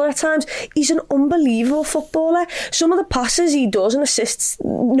footballer at times. He's an unbelievable footballer. Some of the passes he does and assists,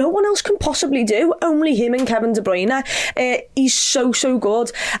 no one else can possibly do. Only him and Kevin De Bruyne. He's so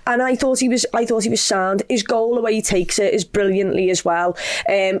good, and I thought he was sound. His goal, the way he takes it, is brilliantly as well.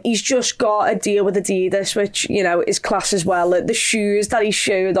 He's just got a deal with Adidas, which is class as well. The shoes that he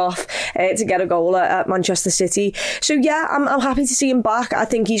showed off to get a goal at Manchester City. So yeah, I'm happy to see him back. I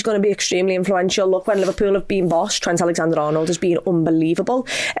think he's going to be extremely influential. Look, when Liverpool have been boss, Trent Alexander-Arnold has been unbelievable,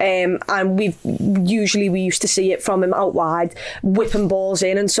 and we used to see it from him out wide, whipping balls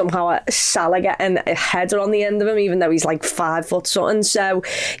in, and somehow Salah getting a header on the end of him, even though he's like 5 foot something. So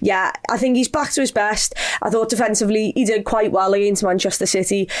yeah, I think he's back to his best. I thought defensively he did quite well against Manchester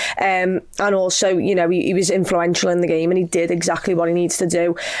City, and also he was influential in the game, and he did exactly what he needs to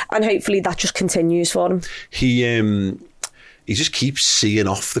do, and hopefully that just continues for him. He just keeps seeing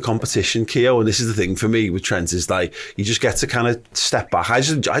off the competition, Keogh, and this is the thing for me with Trent, is like you just get to kind of step back.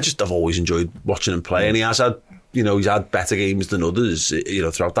 I've always enjoyed watching him play, and he has had, he's had better games than others,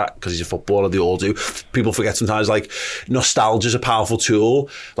 throughout that, because he's a footballer. They all do. People forget sometimes, like, nostalgia's a powerful tool.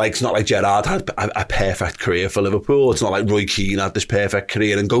 Like, it's not like Gerrard had a perfect career for Liverpool. It's not like Roy Keane had this perfect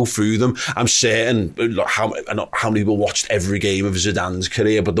career, and go through them. I'm certain, how many people watched every game of Zidane's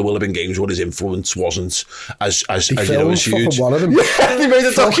career, but there will have been games where his influence wasn't as huge. One of them. Yeah, they made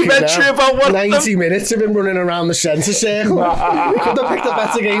a documentary about one 90 minutes of him running around the centre circle. They could have picked a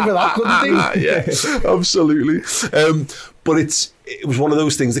better game for that, couldn't they? Yeah, absolutely. But it was one of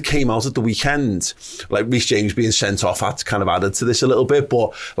those things that came out at the weekend, like Reece James being sent off had kind of added to this a little bit,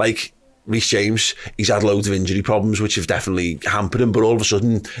 but like Reece James, he's had loads of injury problems which have definitely hampered him, but all of a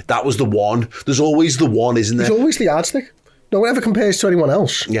sudden that was the one. There's always the one, isn't there? There's always the yardstick. No one ever compares to anyone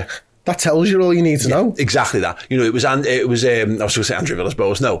else. Yeah. That tells you all you need to know. Exactly that. It was I was going to say Andrew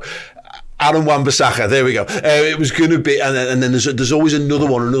Villas-Boas. No, Aaron Wan-Bissaka. There we go. It was going to be, and then there's always another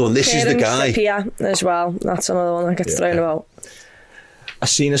one. This is the guy. Trippier as well. That's another one that gets thrown about. I've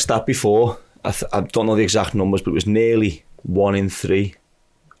seen a stat before. I don't know the exact numbers, but it was nearly 1 in 3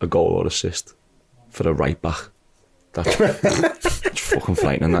 a goal or assist for a right back. That's fucking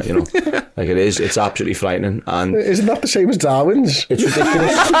frightening, that, like it is. It's absolutely frightening. And isn't that the same as Darwin's? It's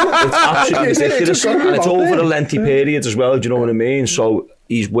ridiculous. It's absolutely ridiculous, and it's over a lengthy period as well. Do you know what I mean? So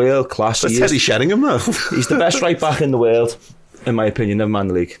he's world class. That's Teddy Sheringham, though. He's the best right back in the world, in my opinion. Never mind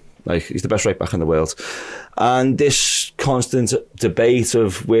the league. Like, he's the best right back in the world. And this constant debate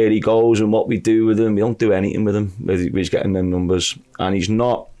of where he goes and what we do with him, we don't do anything with him. He's getting them numbers, and he's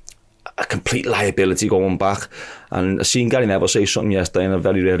not a complete liability going back. And I seen Gary Neville say something yesterday, and I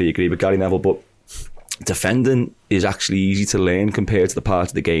very rarely agree with Gary Neville, but defending is actually easy to learn compared to the part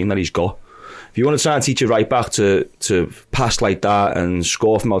of the game that he's got. If you want to try and teach your right back to pass like that and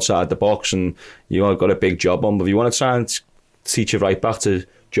score from outside the box, and you've got a big job on, but if you want to try and teach your right back to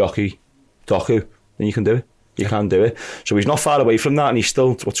jockey Doku, then you can do it. You can do it. So he's not far away from that, and he's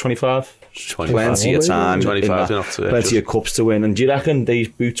still, 25? Plenty of time, 25, plenty of cups to win. And do you reckon these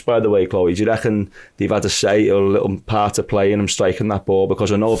boots, by the way, Chloe, do you reckon they've had a say or a little part to play in him striking that ball?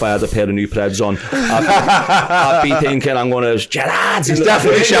 Because I know if I had a pair of new Preds on, I'd be thinking I'm going to Gerrard. He's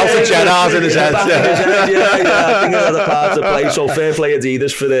definitely shouting Gerrard in his head. Yeah, I think it had a part to play. So fair play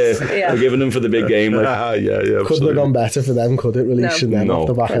Adidas for giving them for the big game. Couldn't have gone better for them, could it? Releasing them off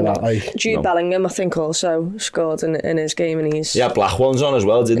the back of that. Jude Bellingham, I think, also scored in his game, and he's black ones on as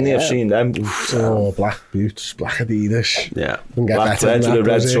well, didn't he? I've seen them. Black boots, black Adidas. Yeah. Black Preds with a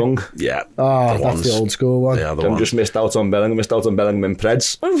red tongue. Yeah. Oh, that's the old school one. Yeah, Them just missed out on Bellingham in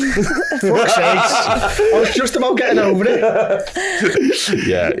Preds. Fuck's sakes. I was just about getting over it.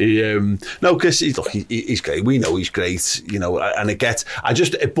 Yeah. No, because he's great. We know he's great, and I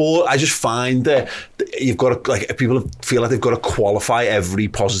just find that you've got to, like, people feel like they've got to qualify every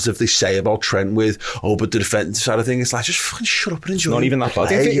positive they say about Trent with, but the defensive side of things, it's like, just fucking shut up and enjoy. Not even that bad.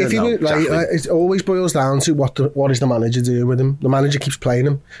 It always boils down to what is the manager doing with him. The manager keeps playing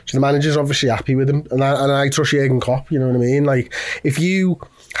him, so the manager's obviously happy with him, and I trust Jurgen Klopp. You know what I mean? Like, if you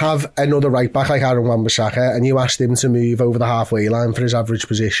have another right back like Aaron Wan-Bissaka and you asked him to move over the halfway line for his average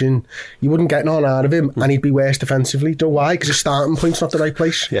position, you wouldn't get none out of him, and he'd be worse defensively. Don't why? Because his starting point's not the right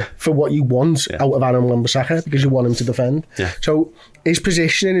place for what you want out of Aaron Wan-Bissaka, because you want him to defend. So his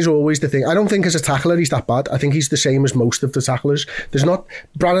positioning is always the thing. I don't think as a tackler he's that bad. I think he's the same as most of the tacklers. There's not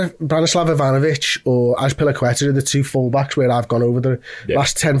Branislav Ivanovic or Azpilicueta are the two fullbacks where I've gone over the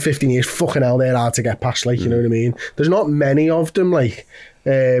last 10-15 years. Fucking hell, they're hard to get past, like, you know what I mean? There's not many of them, like.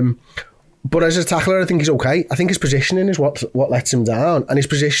 But as a tackler, I think he's okay. I think his positioning is what lets him down, and his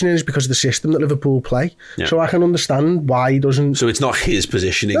positioning is because of the system that Liverpool play. So I can understand why he doesn't. So it's not his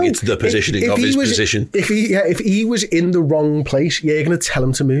positioning; it's the positioning of his position. If he was in the wrong place, you're going to tell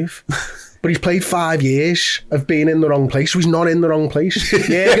him to move. But he's played 5 years of being in the wrong place, so he's not in the wrong place.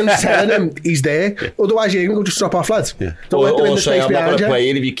 Jurgen's telling him he's there. Otherwise, Jurgen will just drop off, lads. Don't let them in the space I'm not going behind to you. play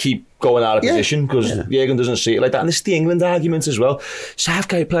it if you keep going out of position, because Jurgen doesn't see it like that. And it's the England argument as well.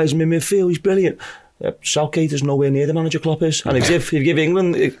 Southgate plays him in midfield, he's brilliant. Southgate is nowhere near the manager Klopp is, and if you give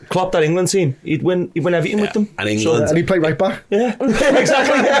England Klopp that England team, he'd win everything with them. And England, and he'd play right back.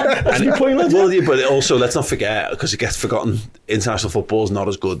 Exactly. That's the point. Well, but also let's not forget, because it gets forgotten, international football is not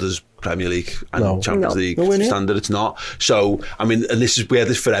as good as Premier League and Champions League standard. It's not. So I mean, and this is where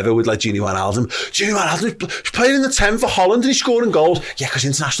this forever with like Gini Wijnaldum. Gini Wijnaldum playing in the 10 for Holland and he's scoring goals. Yeah, because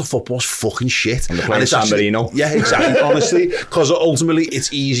international football's fucking shit. And they're playing San Marino. Yeah, exactly. Honestly, because ultimately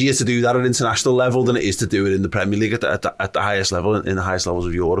it's easier to do that at international level than it is to do it in the Premier League at the highest level, in the highest levels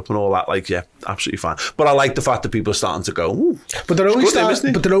of Europe and all that. Like, yeah, absolutely fine. But I like the fact that people are starting to go, ooh, but they're only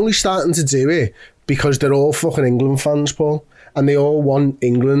starting to do it because they're all fucking England fans, Paul. And they all want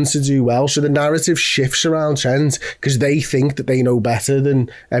England to do well. So the narrative shifts around Trent because they think that they know better than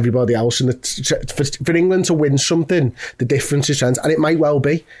everybody else. And for England to win something, the difference is Trent. And it might well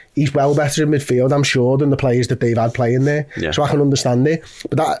be. He's well better in midfield, I'm sure, than the players that they've had playing there. Yeah. So I can understand it.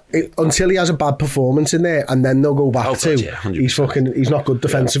 But until he has a bad performance in there, and then they'll go back he's not good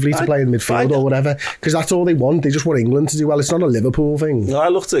defensively to play in midfield or whatever. Because that's all they want. They just want England to do well. It's not a Liverpool thing. No, I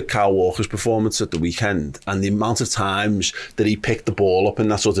looked at Kyle Walker's performance at the weekend, and the amount of times that he picked the ball up in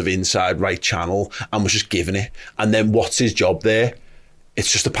that sort of inside right channel and was just giving it. And then what's his job there? It's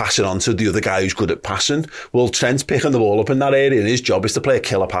just to pass it on to the other guy who's good at passing. Well, Trent's picking the ball up in that area, and his job is to play a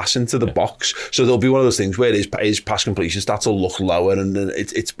killer pass into the box. So there'll be one of those things where his pass completion stats will look lower, and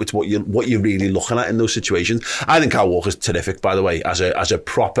it's what you're really looking at in those situations. I think Kyle Walker's terrific, by the way, as a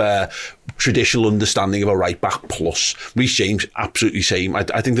proper traditional understanding of a right back plus. Reece James, absolutely same. I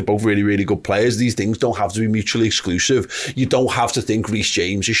think they're both really, really good players. These things don't have to be mutually exclusive. You don't have to think Reece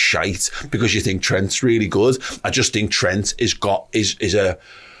James is shite because you think Trent's really good. I just think Trent is a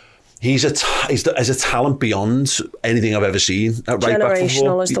talent beyond anything I've ever seen at right back.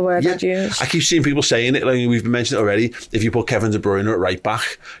 Generational is the word I'd use. I keep seeing people saying it, like we've mentioned it already. If you put Kevin De Bruyne at right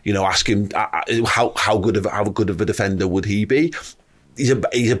back, ask him how good of a defender would he be? He's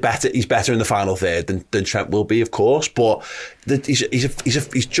better in the final third than Trent will be, of course, but he's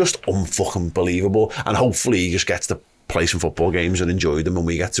just unfucking believable, and hopefully he just gets to play some football games and enjoy them, and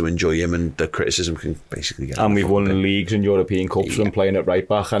we get to enjoy him, and the criticism can basically get. And we've won leagues and European Cups from playing at right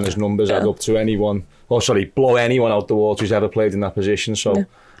back, and his numbers add up to blow anyone out the water who's ever played in that position. So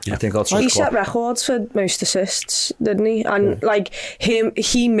I think that's he set records for most assists, didn't he? And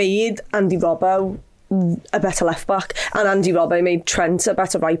he made Andy Robbo a better left back, and Andy Robbo made Trent a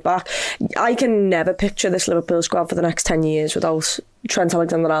better right back. I can never picture this Liverpool squad for the next 10 years without Trent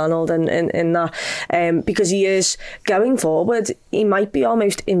Alexander-Arnold in that, because he is, going forward, he might be our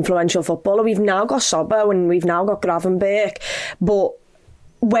most influential footballer. We've now got Sobbo and we've now got Gravenberch, but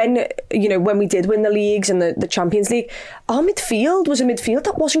when we did win the leagues and the Champions League, our midfield was a midfield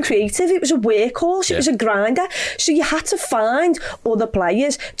that wasn't creative. It was a workhorse. It was a grinder. So you had to find other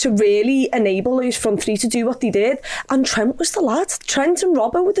players to really enable those front three to do what they did. And Trent was the lad. Trent and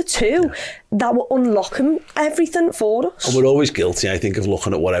Robbo were the two that were unlocking everything for us. And we're always guilty, I think, of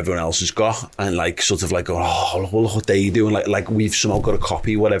looking at what everyone else has got and look what they do, and like we've somehow got to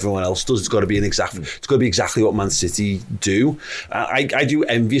copy what everyone else does. It's got to be exactly what Man City do. I do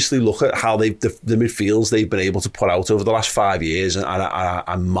enviously look at how the midfields they've been able to put out over the last 5 years, and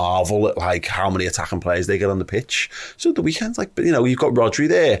I marvel at like how many attacking players they get on the pitch. So the weekend, like, you know, you've got Rodri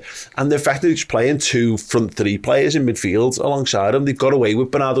there, and they're effectively just playing 2 front 3 players in midfield alongside him. They've got away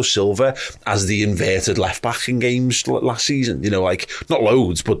with Bernardo Silva as the inverted left back in games last season. You know, like, not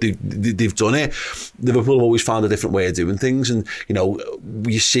loads, but they've done it. Liverpool have always found a different way of doing things, and you know,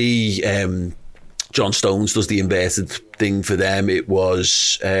 you see John Stones does the inverted thing for them. It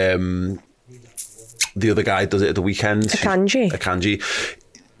was the other guy does it at the weekend. Akanji.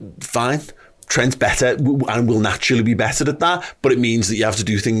 Fine. Trent's better and will naturally be better at that, but it means that you have to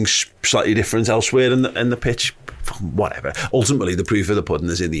do things slightly different elsewhere in the pitch. Whatever. Ultimately, the proof of the pudding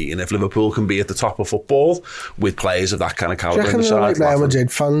is in the eating. If Liverpool can be at the top of football with players of that kind of calibre in the side, like Real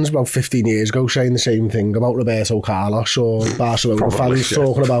Madrid fans about 15 years ago saying the same thing about Roberto Carlos, or Barcelona fans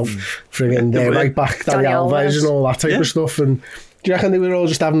talking about frigging their right back Dani Alves and all that type of stuff. And do you reckon they were all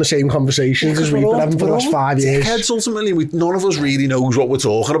just having the same conversations as we've been having for the last 5 years? Heads, ultimately, none of us really knows what we're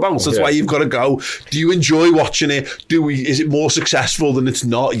talking about. So that's why you've got to go. Do you enjoy watching it? Is it more successful than it's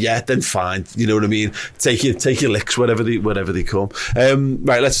not yet? Then fine. You know what I mean? Take your licks wherever they come.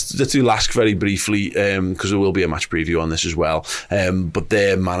 Right, let's do Lask very briefly, because there will be a match preview on this as well. But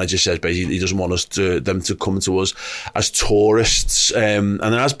their manager says basically he doesn't want them to come to us as tourists. And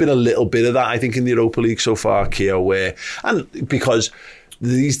there has been a little bit of that, I think, in the Europa League so far, Keogh, because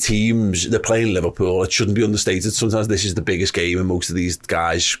these teams, they're playing Liverpool, it shouldn't be understated. Sometimes this is the biggest game in most of these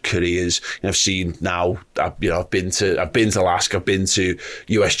guys' careers. You know, I've seen now, I've been to Lask, I've been to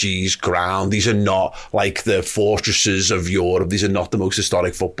USG's ground. These are not like the fortresses of Europe. These are not the most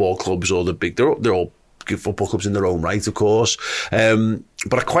historic football clubs or the big. They're all good football clubs in their own right, of course.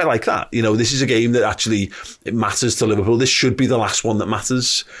 But I quite like that. You know, this is a game that actually it matters to Liverpool. This should be the last one that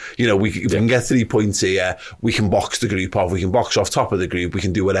matters. You know, we can get 3 points here. We can box the group off. We can box off top of the group. We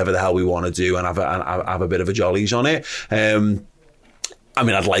can do whatever the hell we want to do and have a bit of a jollies on it. I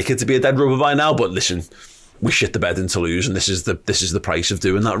mean, I'd like it to be a dead rubber by now, but listen, we shit the bed in Toulouse, and this is the price of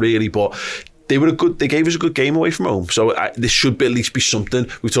doing that, really. But they gave us a good game away from home, so this should at least be something.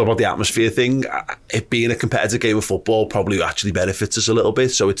 We talked about the atmosphere thing. It being a competitive game of football probably actually benefits us a little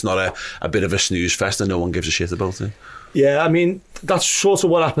bit, so it's not a bit of a snooze fest and no one gives a shit about it. Yeah, I mean, that's sort of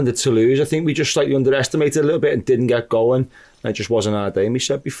what happened at Toulouse. I think we just slightly underestimated a little bit and didn't get going. It just wasn't our day. And we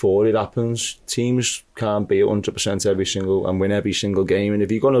said before, it happens. Teams can't be 100% and win every single game, and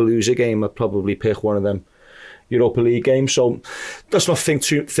if you're going to lose a game, I'd probably pick one of them Europa League game. So let's not think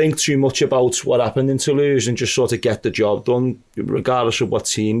too much about what happened in Toulouse and just sort of get the job done. Regardless of what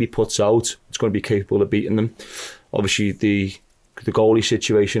team he puts out, it's going to be capable of beating them. Obviously, the goalie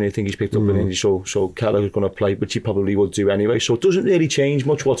situation, I think he's picked up an injury, so Keller is going to play, which he probably would do anyway. So it doesn't really change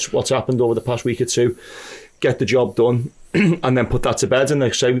much what's happened over the past week or two. Get the job done and then put that to bed, and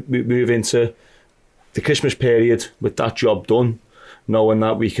like say we move into the Christmas period with that job done, knowing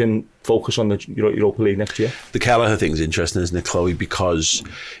that we can focus on the Europa League next year. The Kelleher thing's interesting, isn't it, Chloe? Because,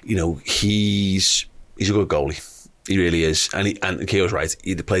 you know, he's a good goalie. He really is. And Keo's right.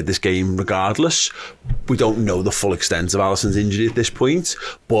 He'd played this game regardless. We don't know the full extent of Alisson's injury at this point.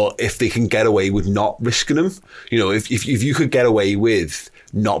 But if they can get away with not risking him, you know, if you could get away with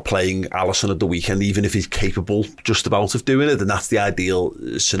not playing Alisson at the weekend, even if he's capable just about of doing it, then that's the ideal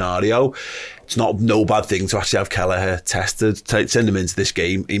scenario. It's no bad thing to actually have Kelleher tested, send him into this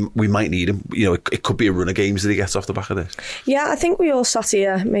game. We might need him. You know, it could be a run of games that he gets off the back of this. Yeah, I think we all sat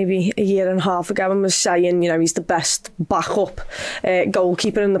here maybe a year and a half ago and was saying, you know, he's the best backup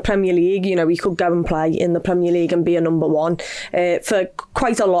goalkeeper in the Premier League. You know, he could go and play in the Premier League and be a number one for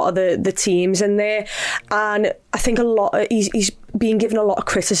quite a lot of the teams in there. And I think he's being given a lot of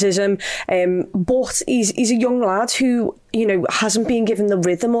criticism, but he's a young lad who, you know, hasn't been given the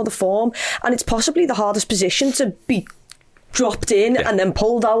rhythm or the form, and it's possibly the hardest position to be dropped in and then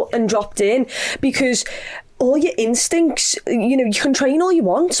pulled out and dropped in, because all your instincts, you know, you can train all you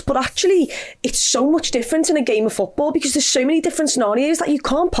want, but actually it's so much different in a game of football because there's so many different scenarios that you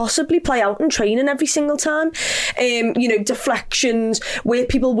can't possibly play out in training every single time. You know, deflections, where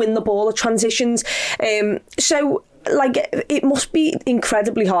people win the ball, or transitions. So like, it must be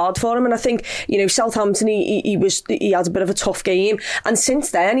incredibly hard for him, and I think, you know, Southampton, he had a bit of a tough game, and since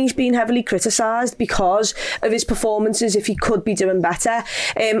then he's been heavily criticised because of his performances. If he could be doing better,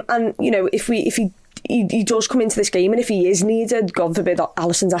 and you know, if he does come into this game, and if he is needed, God forbid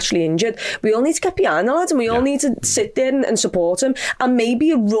Alisson's actually injured, we all need to get behind the lad, and we all need to sit there and support him, and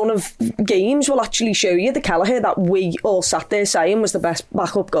maybe a run of games will actually show you the Kelleher that we all sat there saying was the best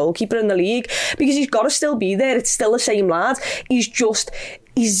backup goalkeeper in the league, because he's got to still be there. It's still the same lad. He's just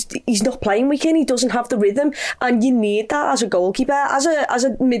he's not playing week in. He doesn't have the rhythm, and you need that as a goalkeeper, as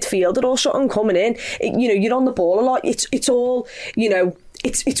a midfielder or something coming in. You're on the ball a lot. It's all,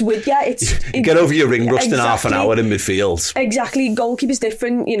 It's with you. Get over your ring rust in half an hour in midfield. Exactly. Goalkeeper's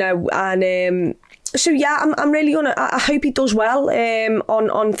different, and so yeah, I'm really I hope he does well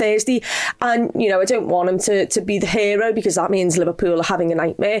on Thursday, and I don't want him to be the hero, because that means Liverpool are having a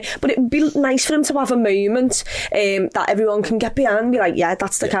nightmare. But it'd be nice for him to have a moment that everyone can get behind and be like, yeah,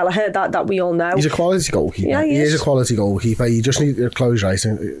 that's the Kelleher that we all know. He's a quality goalkeeper. Yeah, he is a quality goalkeeper. You just need to close your eyes,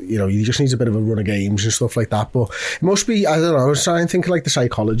 and he just needs a bit of a run of games and stuff like that. But it must be, I don't know, I was trying to think of like the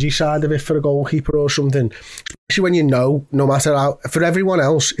psychology side of it for a goalkeeper or something. Especially when no matter how, for everyone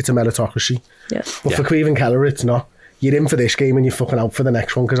else, it's a meritocracy. Yeah. But for Caoimhin Kelleher, it's not. You're in for this game and you're fucking out for the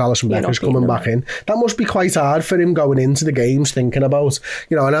next one because Alisson Becker's coming back in. That must be quite hard for him going into the games thinking about,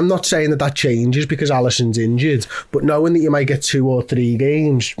 and I'm not saying that changes because Alisson's injured, but knowing that you might get 2 or 3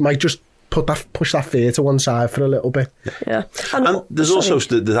 games might just push that fear to one side for a little bit. Yeah. And there's also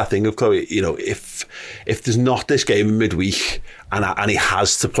that thing of Chloe, if there's not this game in midweek and he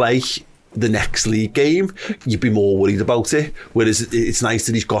has to play the next league game, you'd be more worried about it. Whereas it's nice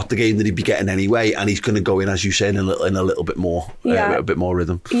that he's got the game that he'd be getting anyway, and he's going to go in, as you say, in a little bit more, a bit more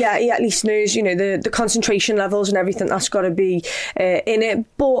rhythm. Yeah, he at least knows, the concentration levels and everything that's got to be in it.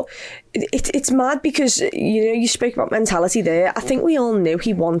 But it's mad because you spoke about mentality there. I think we all knew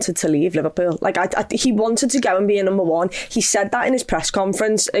he wanted to leave Liverpool. Like he wanted to go and be a number one. He said that in his press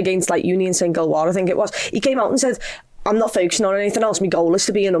conference against like Union Saint-Gilloise, I think it was. He came out and said, I'm not focusing on anything else. My goal is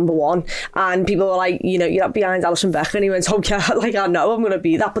to be a number one. And people were like, you're up behind Alisson Becker. And he went, oh yeah, like I know I'm going to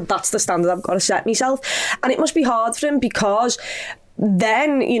be that, but that's the standard I've got to set myself. And it must be hard for him because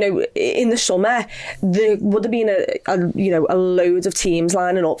then, in the summer, there would have been a load of teams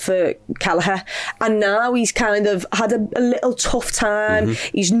lining up for Kelleher, and now he's kind of had a little tough time.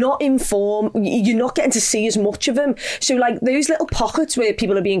 Mm-hmm. He's not in form. You're not getting to see as much of him. So, like those little pockets where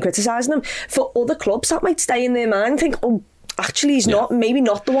people are being criticising him, for other clubs that might stay in their mind. Think, oh, actually he's maybe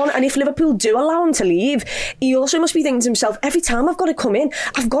not the one. And if Liverpool do allow him to leave, he also must be thinking to himself, every time I've got to come in,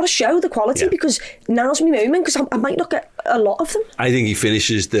 I've got to show the quality because now's my moment, because I might not get a lot of them. I think he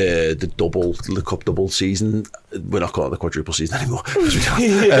finishes the cup double season. We're not calling it the quadruple season anymore. I've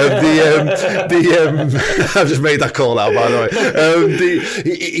just made that call out, by the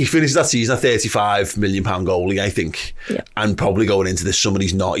way. He finishes that season a £35 million goalie, I think, and probably going into this summer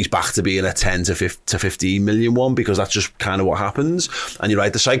he's back to being a 10 to 15 million one, because that's just kind of what happens. And you're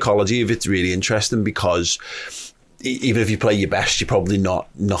right, the psychology of it's really interesting, because even if you play your best, you're probably not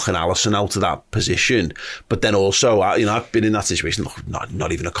knocking Alisson out of that position. But then also, I've been in that situation,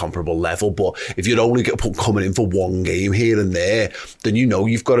 not even a comparable level, but if you're only coming in for one game here and there, then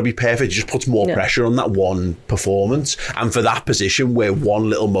you've got to be perfect. It just puts more pressure on that one performance. And for that position where one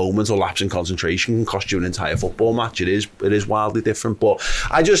little moment or lapse in concentration can cost you an entire football match, it is wildly different. But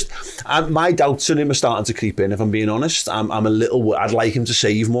my doubts on him are starting to creep in, if I'm being honest. I'd like him to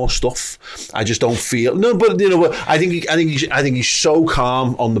save more stuff. I just don't feel... No, but I think he's so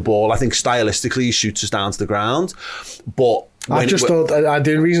calm on the ball. I think stylistically he shoots us down to the ground. But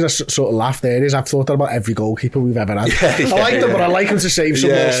the reason I sort of laugh there is I've thought that about every goalkeeper we've ever had. I like them, but I like him to save some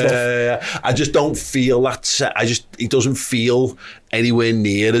more stuff. Yeah. I just don't feel that. He doesn't feel anywhere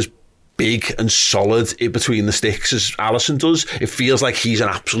near as big and solid between the sticks as Alisson does. It feels like he's an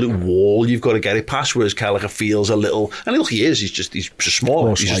absolute wall you've got to get it past, whereas Kelleher feels a little, and look, he is, he's just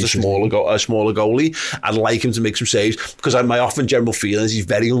smaller. He's just a smaller goalie. I'd like him to make some saves, because my often general feeling is he's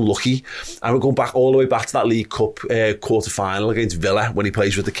very unlucky. And we're going back all the way back to that League Cup quarter-final against Villa when he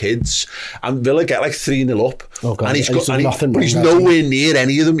plays with the kids, and Villa get like 3-0 up, and he's nowhere near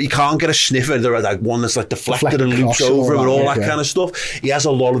any of them. He can't get a sniffer. There's like one that's like deflected and loops over him and all that kind of stuff. He has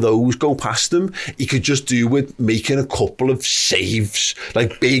a lot of those go past him. He could just do with making a couple of saves,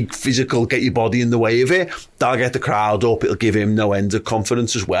 like big physical, get your body in the way of it. That'll get the crowd up. It'll give him no end of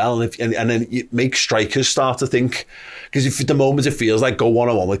confidence as well, and then it makes strikers start to think, because if at the moment it feels like go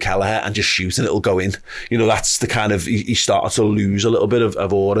one-on-one with Kelleher and just shoot and it'll go in, that's the kind of, he started to lose a little bit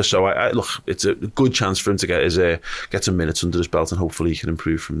of order. So look, it's a good chance for him to get some minutes under his belt, and hopefully he can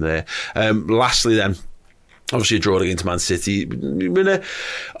improve from there. Lastly then, obviously a draw against Man City, in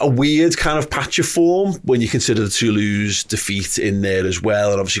a weird kind of patch of form when you consider the Toulouse defeat in there as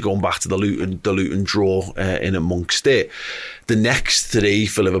well, and obviously going back to the Luton draw in amongst it. The next 3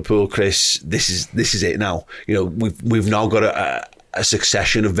 for Liverpool, Chris, this is it now. We've now got a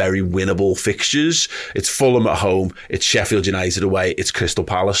succession of very winnable fixtures. It's Fulham at home, it's Sheffield United away, it's Crystal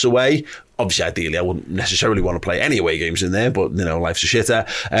Palace away. Obviously, ideally, I wouldn't necessarily want to play any away games in there, but life's a shitter.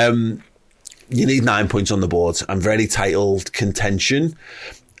 you need 9 points on the board and very titled contention.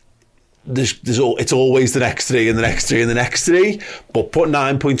 It's always the next 3 and the next 3 and the next 3, but put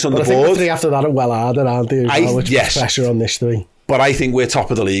 9 points on the board. I think the 3 after that are well harder, aren't they? Yes. Pressure on this 3. But I think we're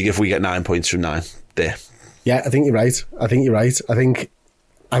top of the league if we get 9 points from 9 there. Yeah, I think you're right.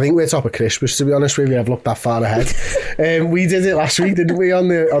 I think we're top of Christmas, to be honest with you. I've looked that far ahead. We did it last week, didn't we, on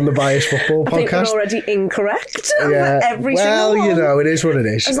the Biased Football podcast? I think we're already incorrect. Yeah. Every single one. You know, it is what it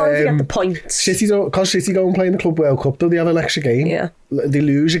is. As long as you get the points. Because City go and play in the Club World Cup, though, they have an extra game. Yeah. They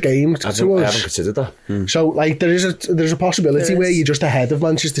lose a game to us. I haven't considered that. So, like, there's a possibility where you're just ahead of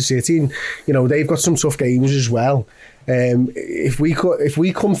Manchester City, and, you know, they've got some tough games as well. If we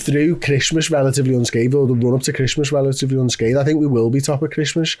come through Christmas relatively unscathed, or the run up to Christmas relatively unscathed, I think we will be top of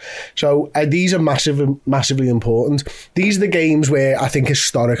Christmas. So these are massively important. These are the games where I think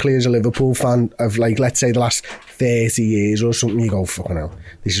historically, as a Liverpool fan, of, like, let's say the last 30 years or something, you go, fucking hell,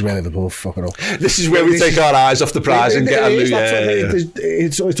 this is where Liverpool fucking up. This is where we take our eyes off the prize and get a loot.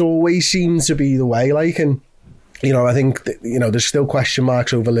 It's always seemed to be the way, like, and you know, I think that, you know, there's still question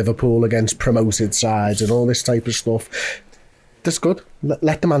marks over Liverpool against promoted sides and all this type of stuff. That's good.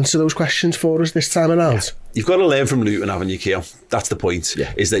 Let them answer those questions for us this time around. You've got to learn from Luton, haven't you, Keogh? That's the point.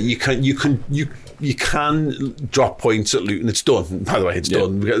 Yeah. Is that you can drop points at Luton. It's done. By the way, it's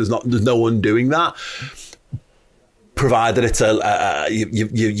done. There's no one doing that. Provided it's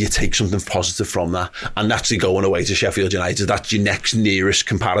you take something positive from that, and actually going away to Sheffield United, that's your next nearest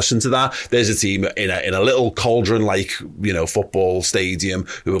comparison to that. There's a team in a little cauldron, like, you know, football stadium,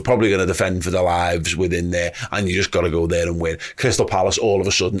 who are probably going to defend for their lives within there, and you just got to go there and win. Crystal Palace all of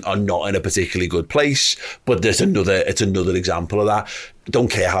a sudden are not in a particularly good place, but it's another example of that. Don't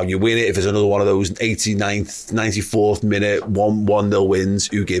care how you win it. If there's another one of those 89th, 94th minute 1-0 wins,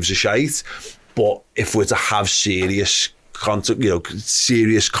 who gives a shite? But if we're to have serious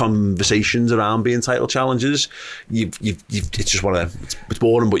conversations around being title challengers, it's just one of them. It's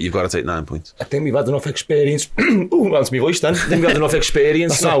boring, but you've got to take 9 points. I think we've had enough experience. That's my voice then. I think we've had enough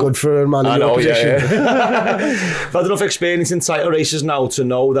experience That's now. Not good for a man in your position. We've had enough experience in title races now to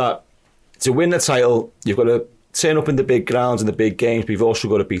know that to win the title, you've got to turn up in the big grounds and the big games, but you've also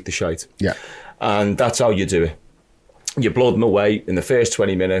got to beat the shite. Yeah. And that's how you do it. You blow them away in the first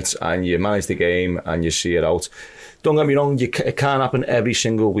 20 minutes and you manage the game and you see it out. Don't get me wrong, it can't happen every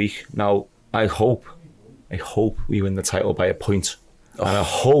single week. Now, I hope we win the title by a point. And I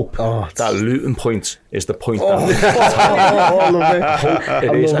hope that Luton point is the point that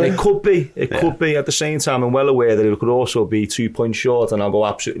it is. And it could be. It could be. At the same time, I'm well aware that it could also be 2 points short and I'll go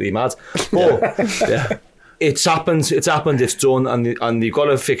absolutely mad. But it's happened, it's done, and you've got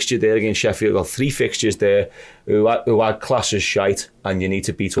a fixture there against Sheffield. You've got 3 fixtures there who had class as shite, and you need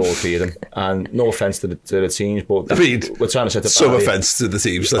to beat all 3 of them. And no offence to the teams, but I mean, we're trying to set a some offence to the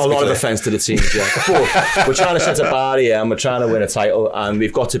teams. A lot of offence to the teams, yeah. But we're trying to set a bar here, and we're trying to win a title, and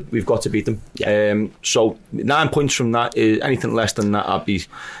we've got to beat them. Yeah. So 9 points from that is anything less than that. I'd be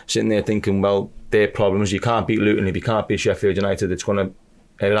sitting there thinking, well, their problems. You can't beat Luton if you can't beat Sheffield United. It's going to.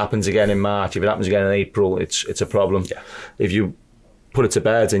 If it happens again in March, if it happens again in April, it's a problem. Yeah. If you put it to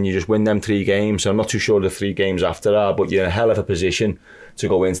bed and you just win them 3 games, I'm not too sure the 3 games after are, but you're in a hell of a position to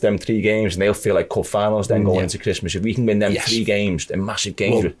go into them 3 games, and they'll feel like cup finals then going into Christmas. If we can win them 3 games, they're massive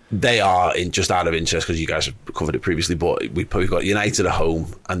games. Well, they are, just out of interest, because you guys have covered it previously, but we've got United at home,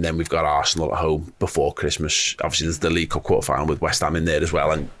 and then we've got Arsenal at home before Christmas. Obviously, there's the League Cup quarter final with West Ham in there as well,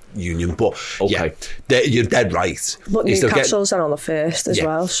 and Union, but you're dead right. But Newcastle's on the first as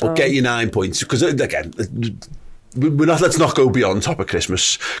well. So. But get your 9 points, because again, let's not go beyond top of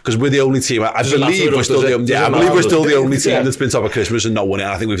Christmas, because we're the only team. I believe we're still the only team that's been top of Christmas and not won it.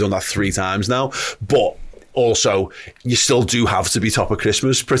 I think we've done that 3 times now. But also, you still do have to be top of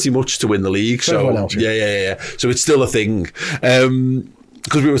Christmas pretty much to win the league. So yeah. So it's still a thing.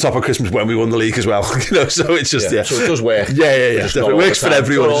 Because we were top of Christmas when we won the league as well, you know. So it's just So it does work. Yeah. It works for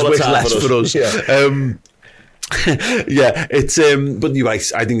everyone. It works less for us. Yeah. It's but you're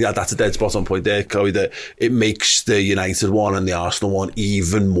right. I think that's a dead spot on point there, Chloe, that it makes the United one and the Arsenal one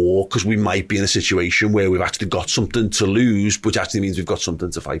even more, because we might be in a situation where we've actually got something to lose, which actually means we've got something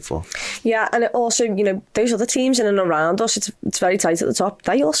to fight for. Yeah, and it also, you know, those other teams in and around us, it's very tight at the top.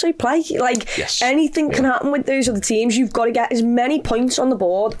 They also play. Anything can happen with those other teams. You've got to get as many points on the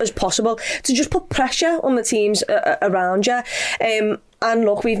board as possible to just put pressure on the teams around you. And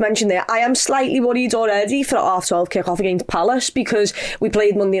look, we've mentioned there, I am slightly worried already for a 12 kick-off against Palace, because we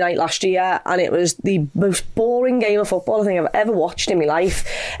played Monday night last year and it was the most boring game of football I think I've ever watched in my life.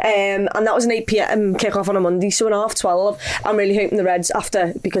 And that was an 8 p.m. kick-off on a Monday, so an 12. I'm really hoping the Reds,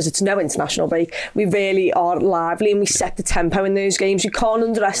 after, because it's no international break, we really are lively and we set the tempo in those games. You can't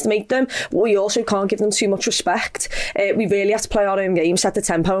underestimate them, but we also can't give them too much respect. We really have to play our own game, set the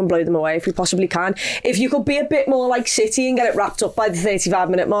tempo and blow them away if we possibly can. If you could be a bit more like City and get it wrapped up by the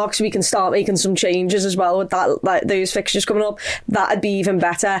 35-minute mark, so we can start making some changes as well with that, like those fixtures coming up, that'd be even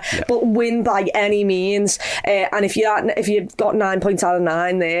better. Yeah. But win by any means. And if you've got 9 points out of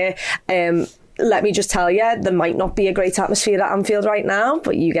 9 there, let me just tell you, there might not be a great atmosphere at Anfield right now,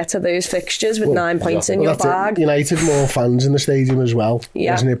 but you get to those fixtures with 9 points in your bag. United more fans in the stadium as well,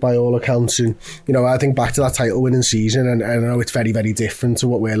 isn't it, by all accounts? And, you know, I think back to that title winning season, and I know it's very, very different to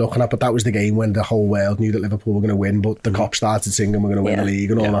what we're looking at, but that was the game when the whole world knew that Liverpool were going to win, but the cops started singing we're going to win the league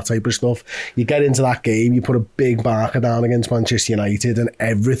and all that type of stuff. You get into that game, you put a big marker down against Manchester United, and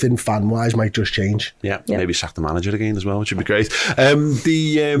everything fan-wise might just change. Yeah, maybe sack the manager again as well, which would be great.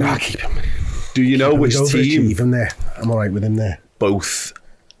 Keep him. Do you know which team? Even there, I'm all right with him there. Both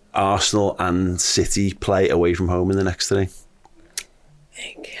Arsenal and City play away from home in the next 3.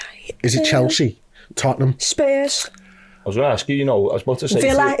 Is it Chelsea, Tottenham, Spurs? I was going to ask you, I was about to say...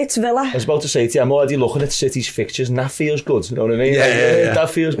 Villa, it's Villa. I was about to say to you, I'm already looking at City's fixtures and that feels good, you know what I mean? Yeah. That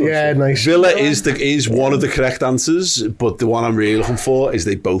feels good. Yeah, nice. Villa is one of the correct answers, but the one I'm really looking for is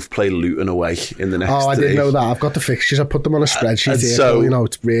they both play Luton away in the next 3. I didn't know that. I've got the fixtures. I put them on a spreadsheet here. So,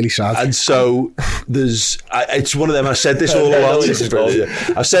 it's really sad. And so it's one of them. I said this all along.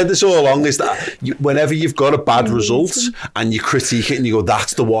 I've said this all along, is that whenever you've got a bad result and you critique it and you go,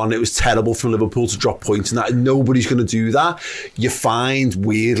 that's the one, it was terrible for Liverpool to drop points and that, nobody's going to do that. You find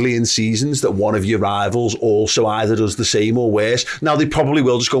weirdly in seasons that one of your rivals also either does the same or worse. Now they probably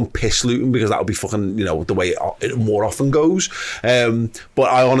will just go and piss Luton, because that would be fucking, the way it more often goes. But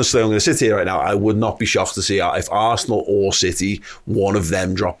I honestly, I'm going to sit here right now, I would not be shocked to see if Arsenal or City, one of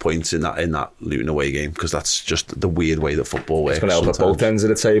them drop points in that Luton away game, because that's just the weird way that football works. It's going to help at both ends of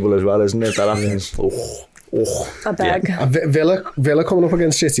the table as well, isn't it? That happens. I beg. Yeah. Villa coming up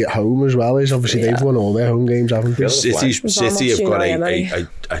against City at home as well is obviously they've won all their home games, haven't they? City have got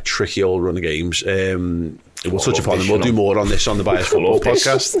a tricky old run of games. We'll touch upon them. We'll do more on this on the Bias Football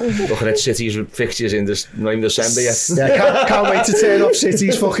podcast. Looking at City's fixtures in not even December yet. Yeah, can't wait to turn off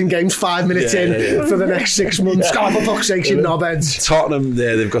City's fucking games 5 minutes for the next 6 months. God, for fuck's sake, you knobheads. Tottenham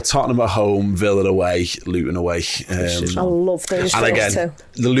there, they've got Tottenham at home, Villa away, Luton away. I love those. And again,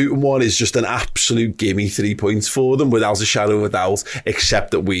 the Luton one is just an absolute gimme 3 points for them without a shadow of a doubt, except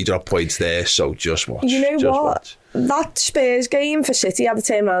that we drop points there, so just watch. You know just what? Watch. That Spurs game for City, I had to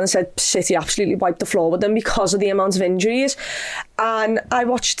turn around and said City absolutely wiped the floor with them because of the amount of injuries. And I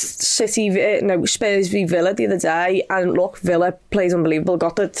watched Spurs v Villa the other day, and look, Villa played unbelievable,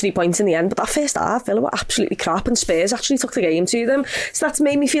 got the 3 points in the end, but that first half Villa were absolutely crap and Spurs actually took the game to them. So that's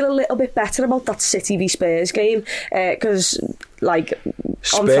made me feel a little bit better about that City v Spurs game, because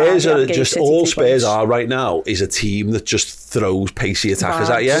Spurs are just all Spurs are right now is a team that just throws pacey attackers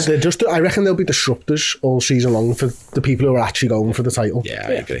at you. I reckon they'll be disruptors all season long for the people who are actually going for the title. Yeah,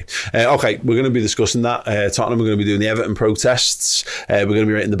 I agree. Okay, we're going to be discussing that. Tottenham, we're going to be doing the Everton protests. We're going to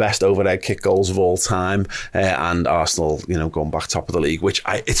be rating the best overhead kick goals of all time, and Arsenal, going back top of the league. Which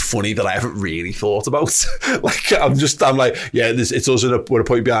it's funny that I haven't really thought about. I'm like, it's us we're a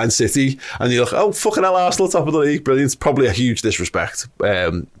point behind City, and you're like, oh fucking hell, Arsenal top of the league, brilliant. It's probably a huge disrespect,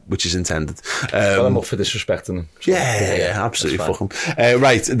 which is intended. I'm up for disrespecting them. So yeah, absolutely. Fuck them.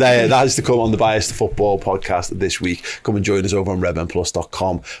 Right, that is to come on the Bias Football podcast this week. Come and join us over on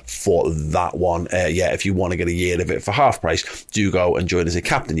redmenplus.com for that one. If you want to get a year of it for half price, do go and join us at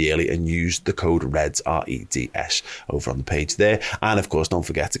Captain Yearly and use the code REDS, REDS, over on the page there. And of course, don't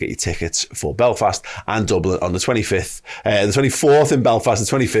forget to get your tickets for Belfast and Dublin on the 25th, the 24th in Belfast,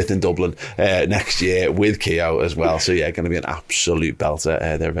 the 25th in Dublin next year with Keo as well. So going to be an absolute belter.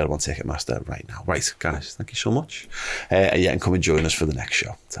 They're available on Ticketmaster right now. Right, guys, thank you so much. And come and join us for the next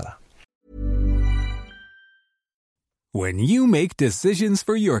show. Ta-da. When you make decisions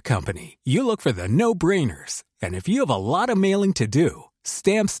for your company, you look for the no-brainers. And if you have a lot of mailing to do,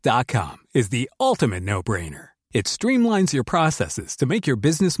 Stamps.com is the ultimate no-brainer. It streamlines your processes to make your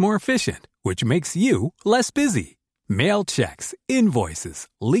business more efficient, which makes you less busy. Mail checks, invoices,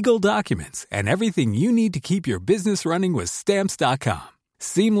 legal documents, and everything you need to keep your business running with Stamps.com.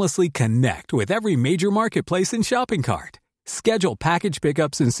 Seamlessly connect with every major marketplace and shopping cart. Schedule package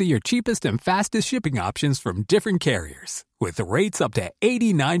pickups and see your cheapest and fastest shipping options from different carriers, with rates up to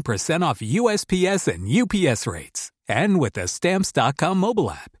 89% off USPS and UPS rates. And with the Stamps.com mobile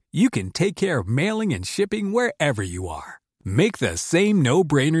app, you can take care of mailing and shipping wherever you are. Make the same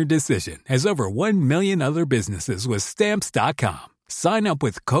no-brainer decision as over 1 million other businesses with Stamps.com. Sign up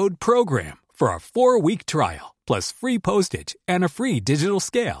with code PROGRAM for a 4-week trial, plus free postage and a free digital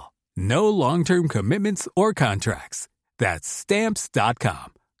scale. No long-term commitments or contracts. That's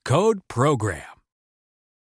Stamps.com. Code PROGRAM.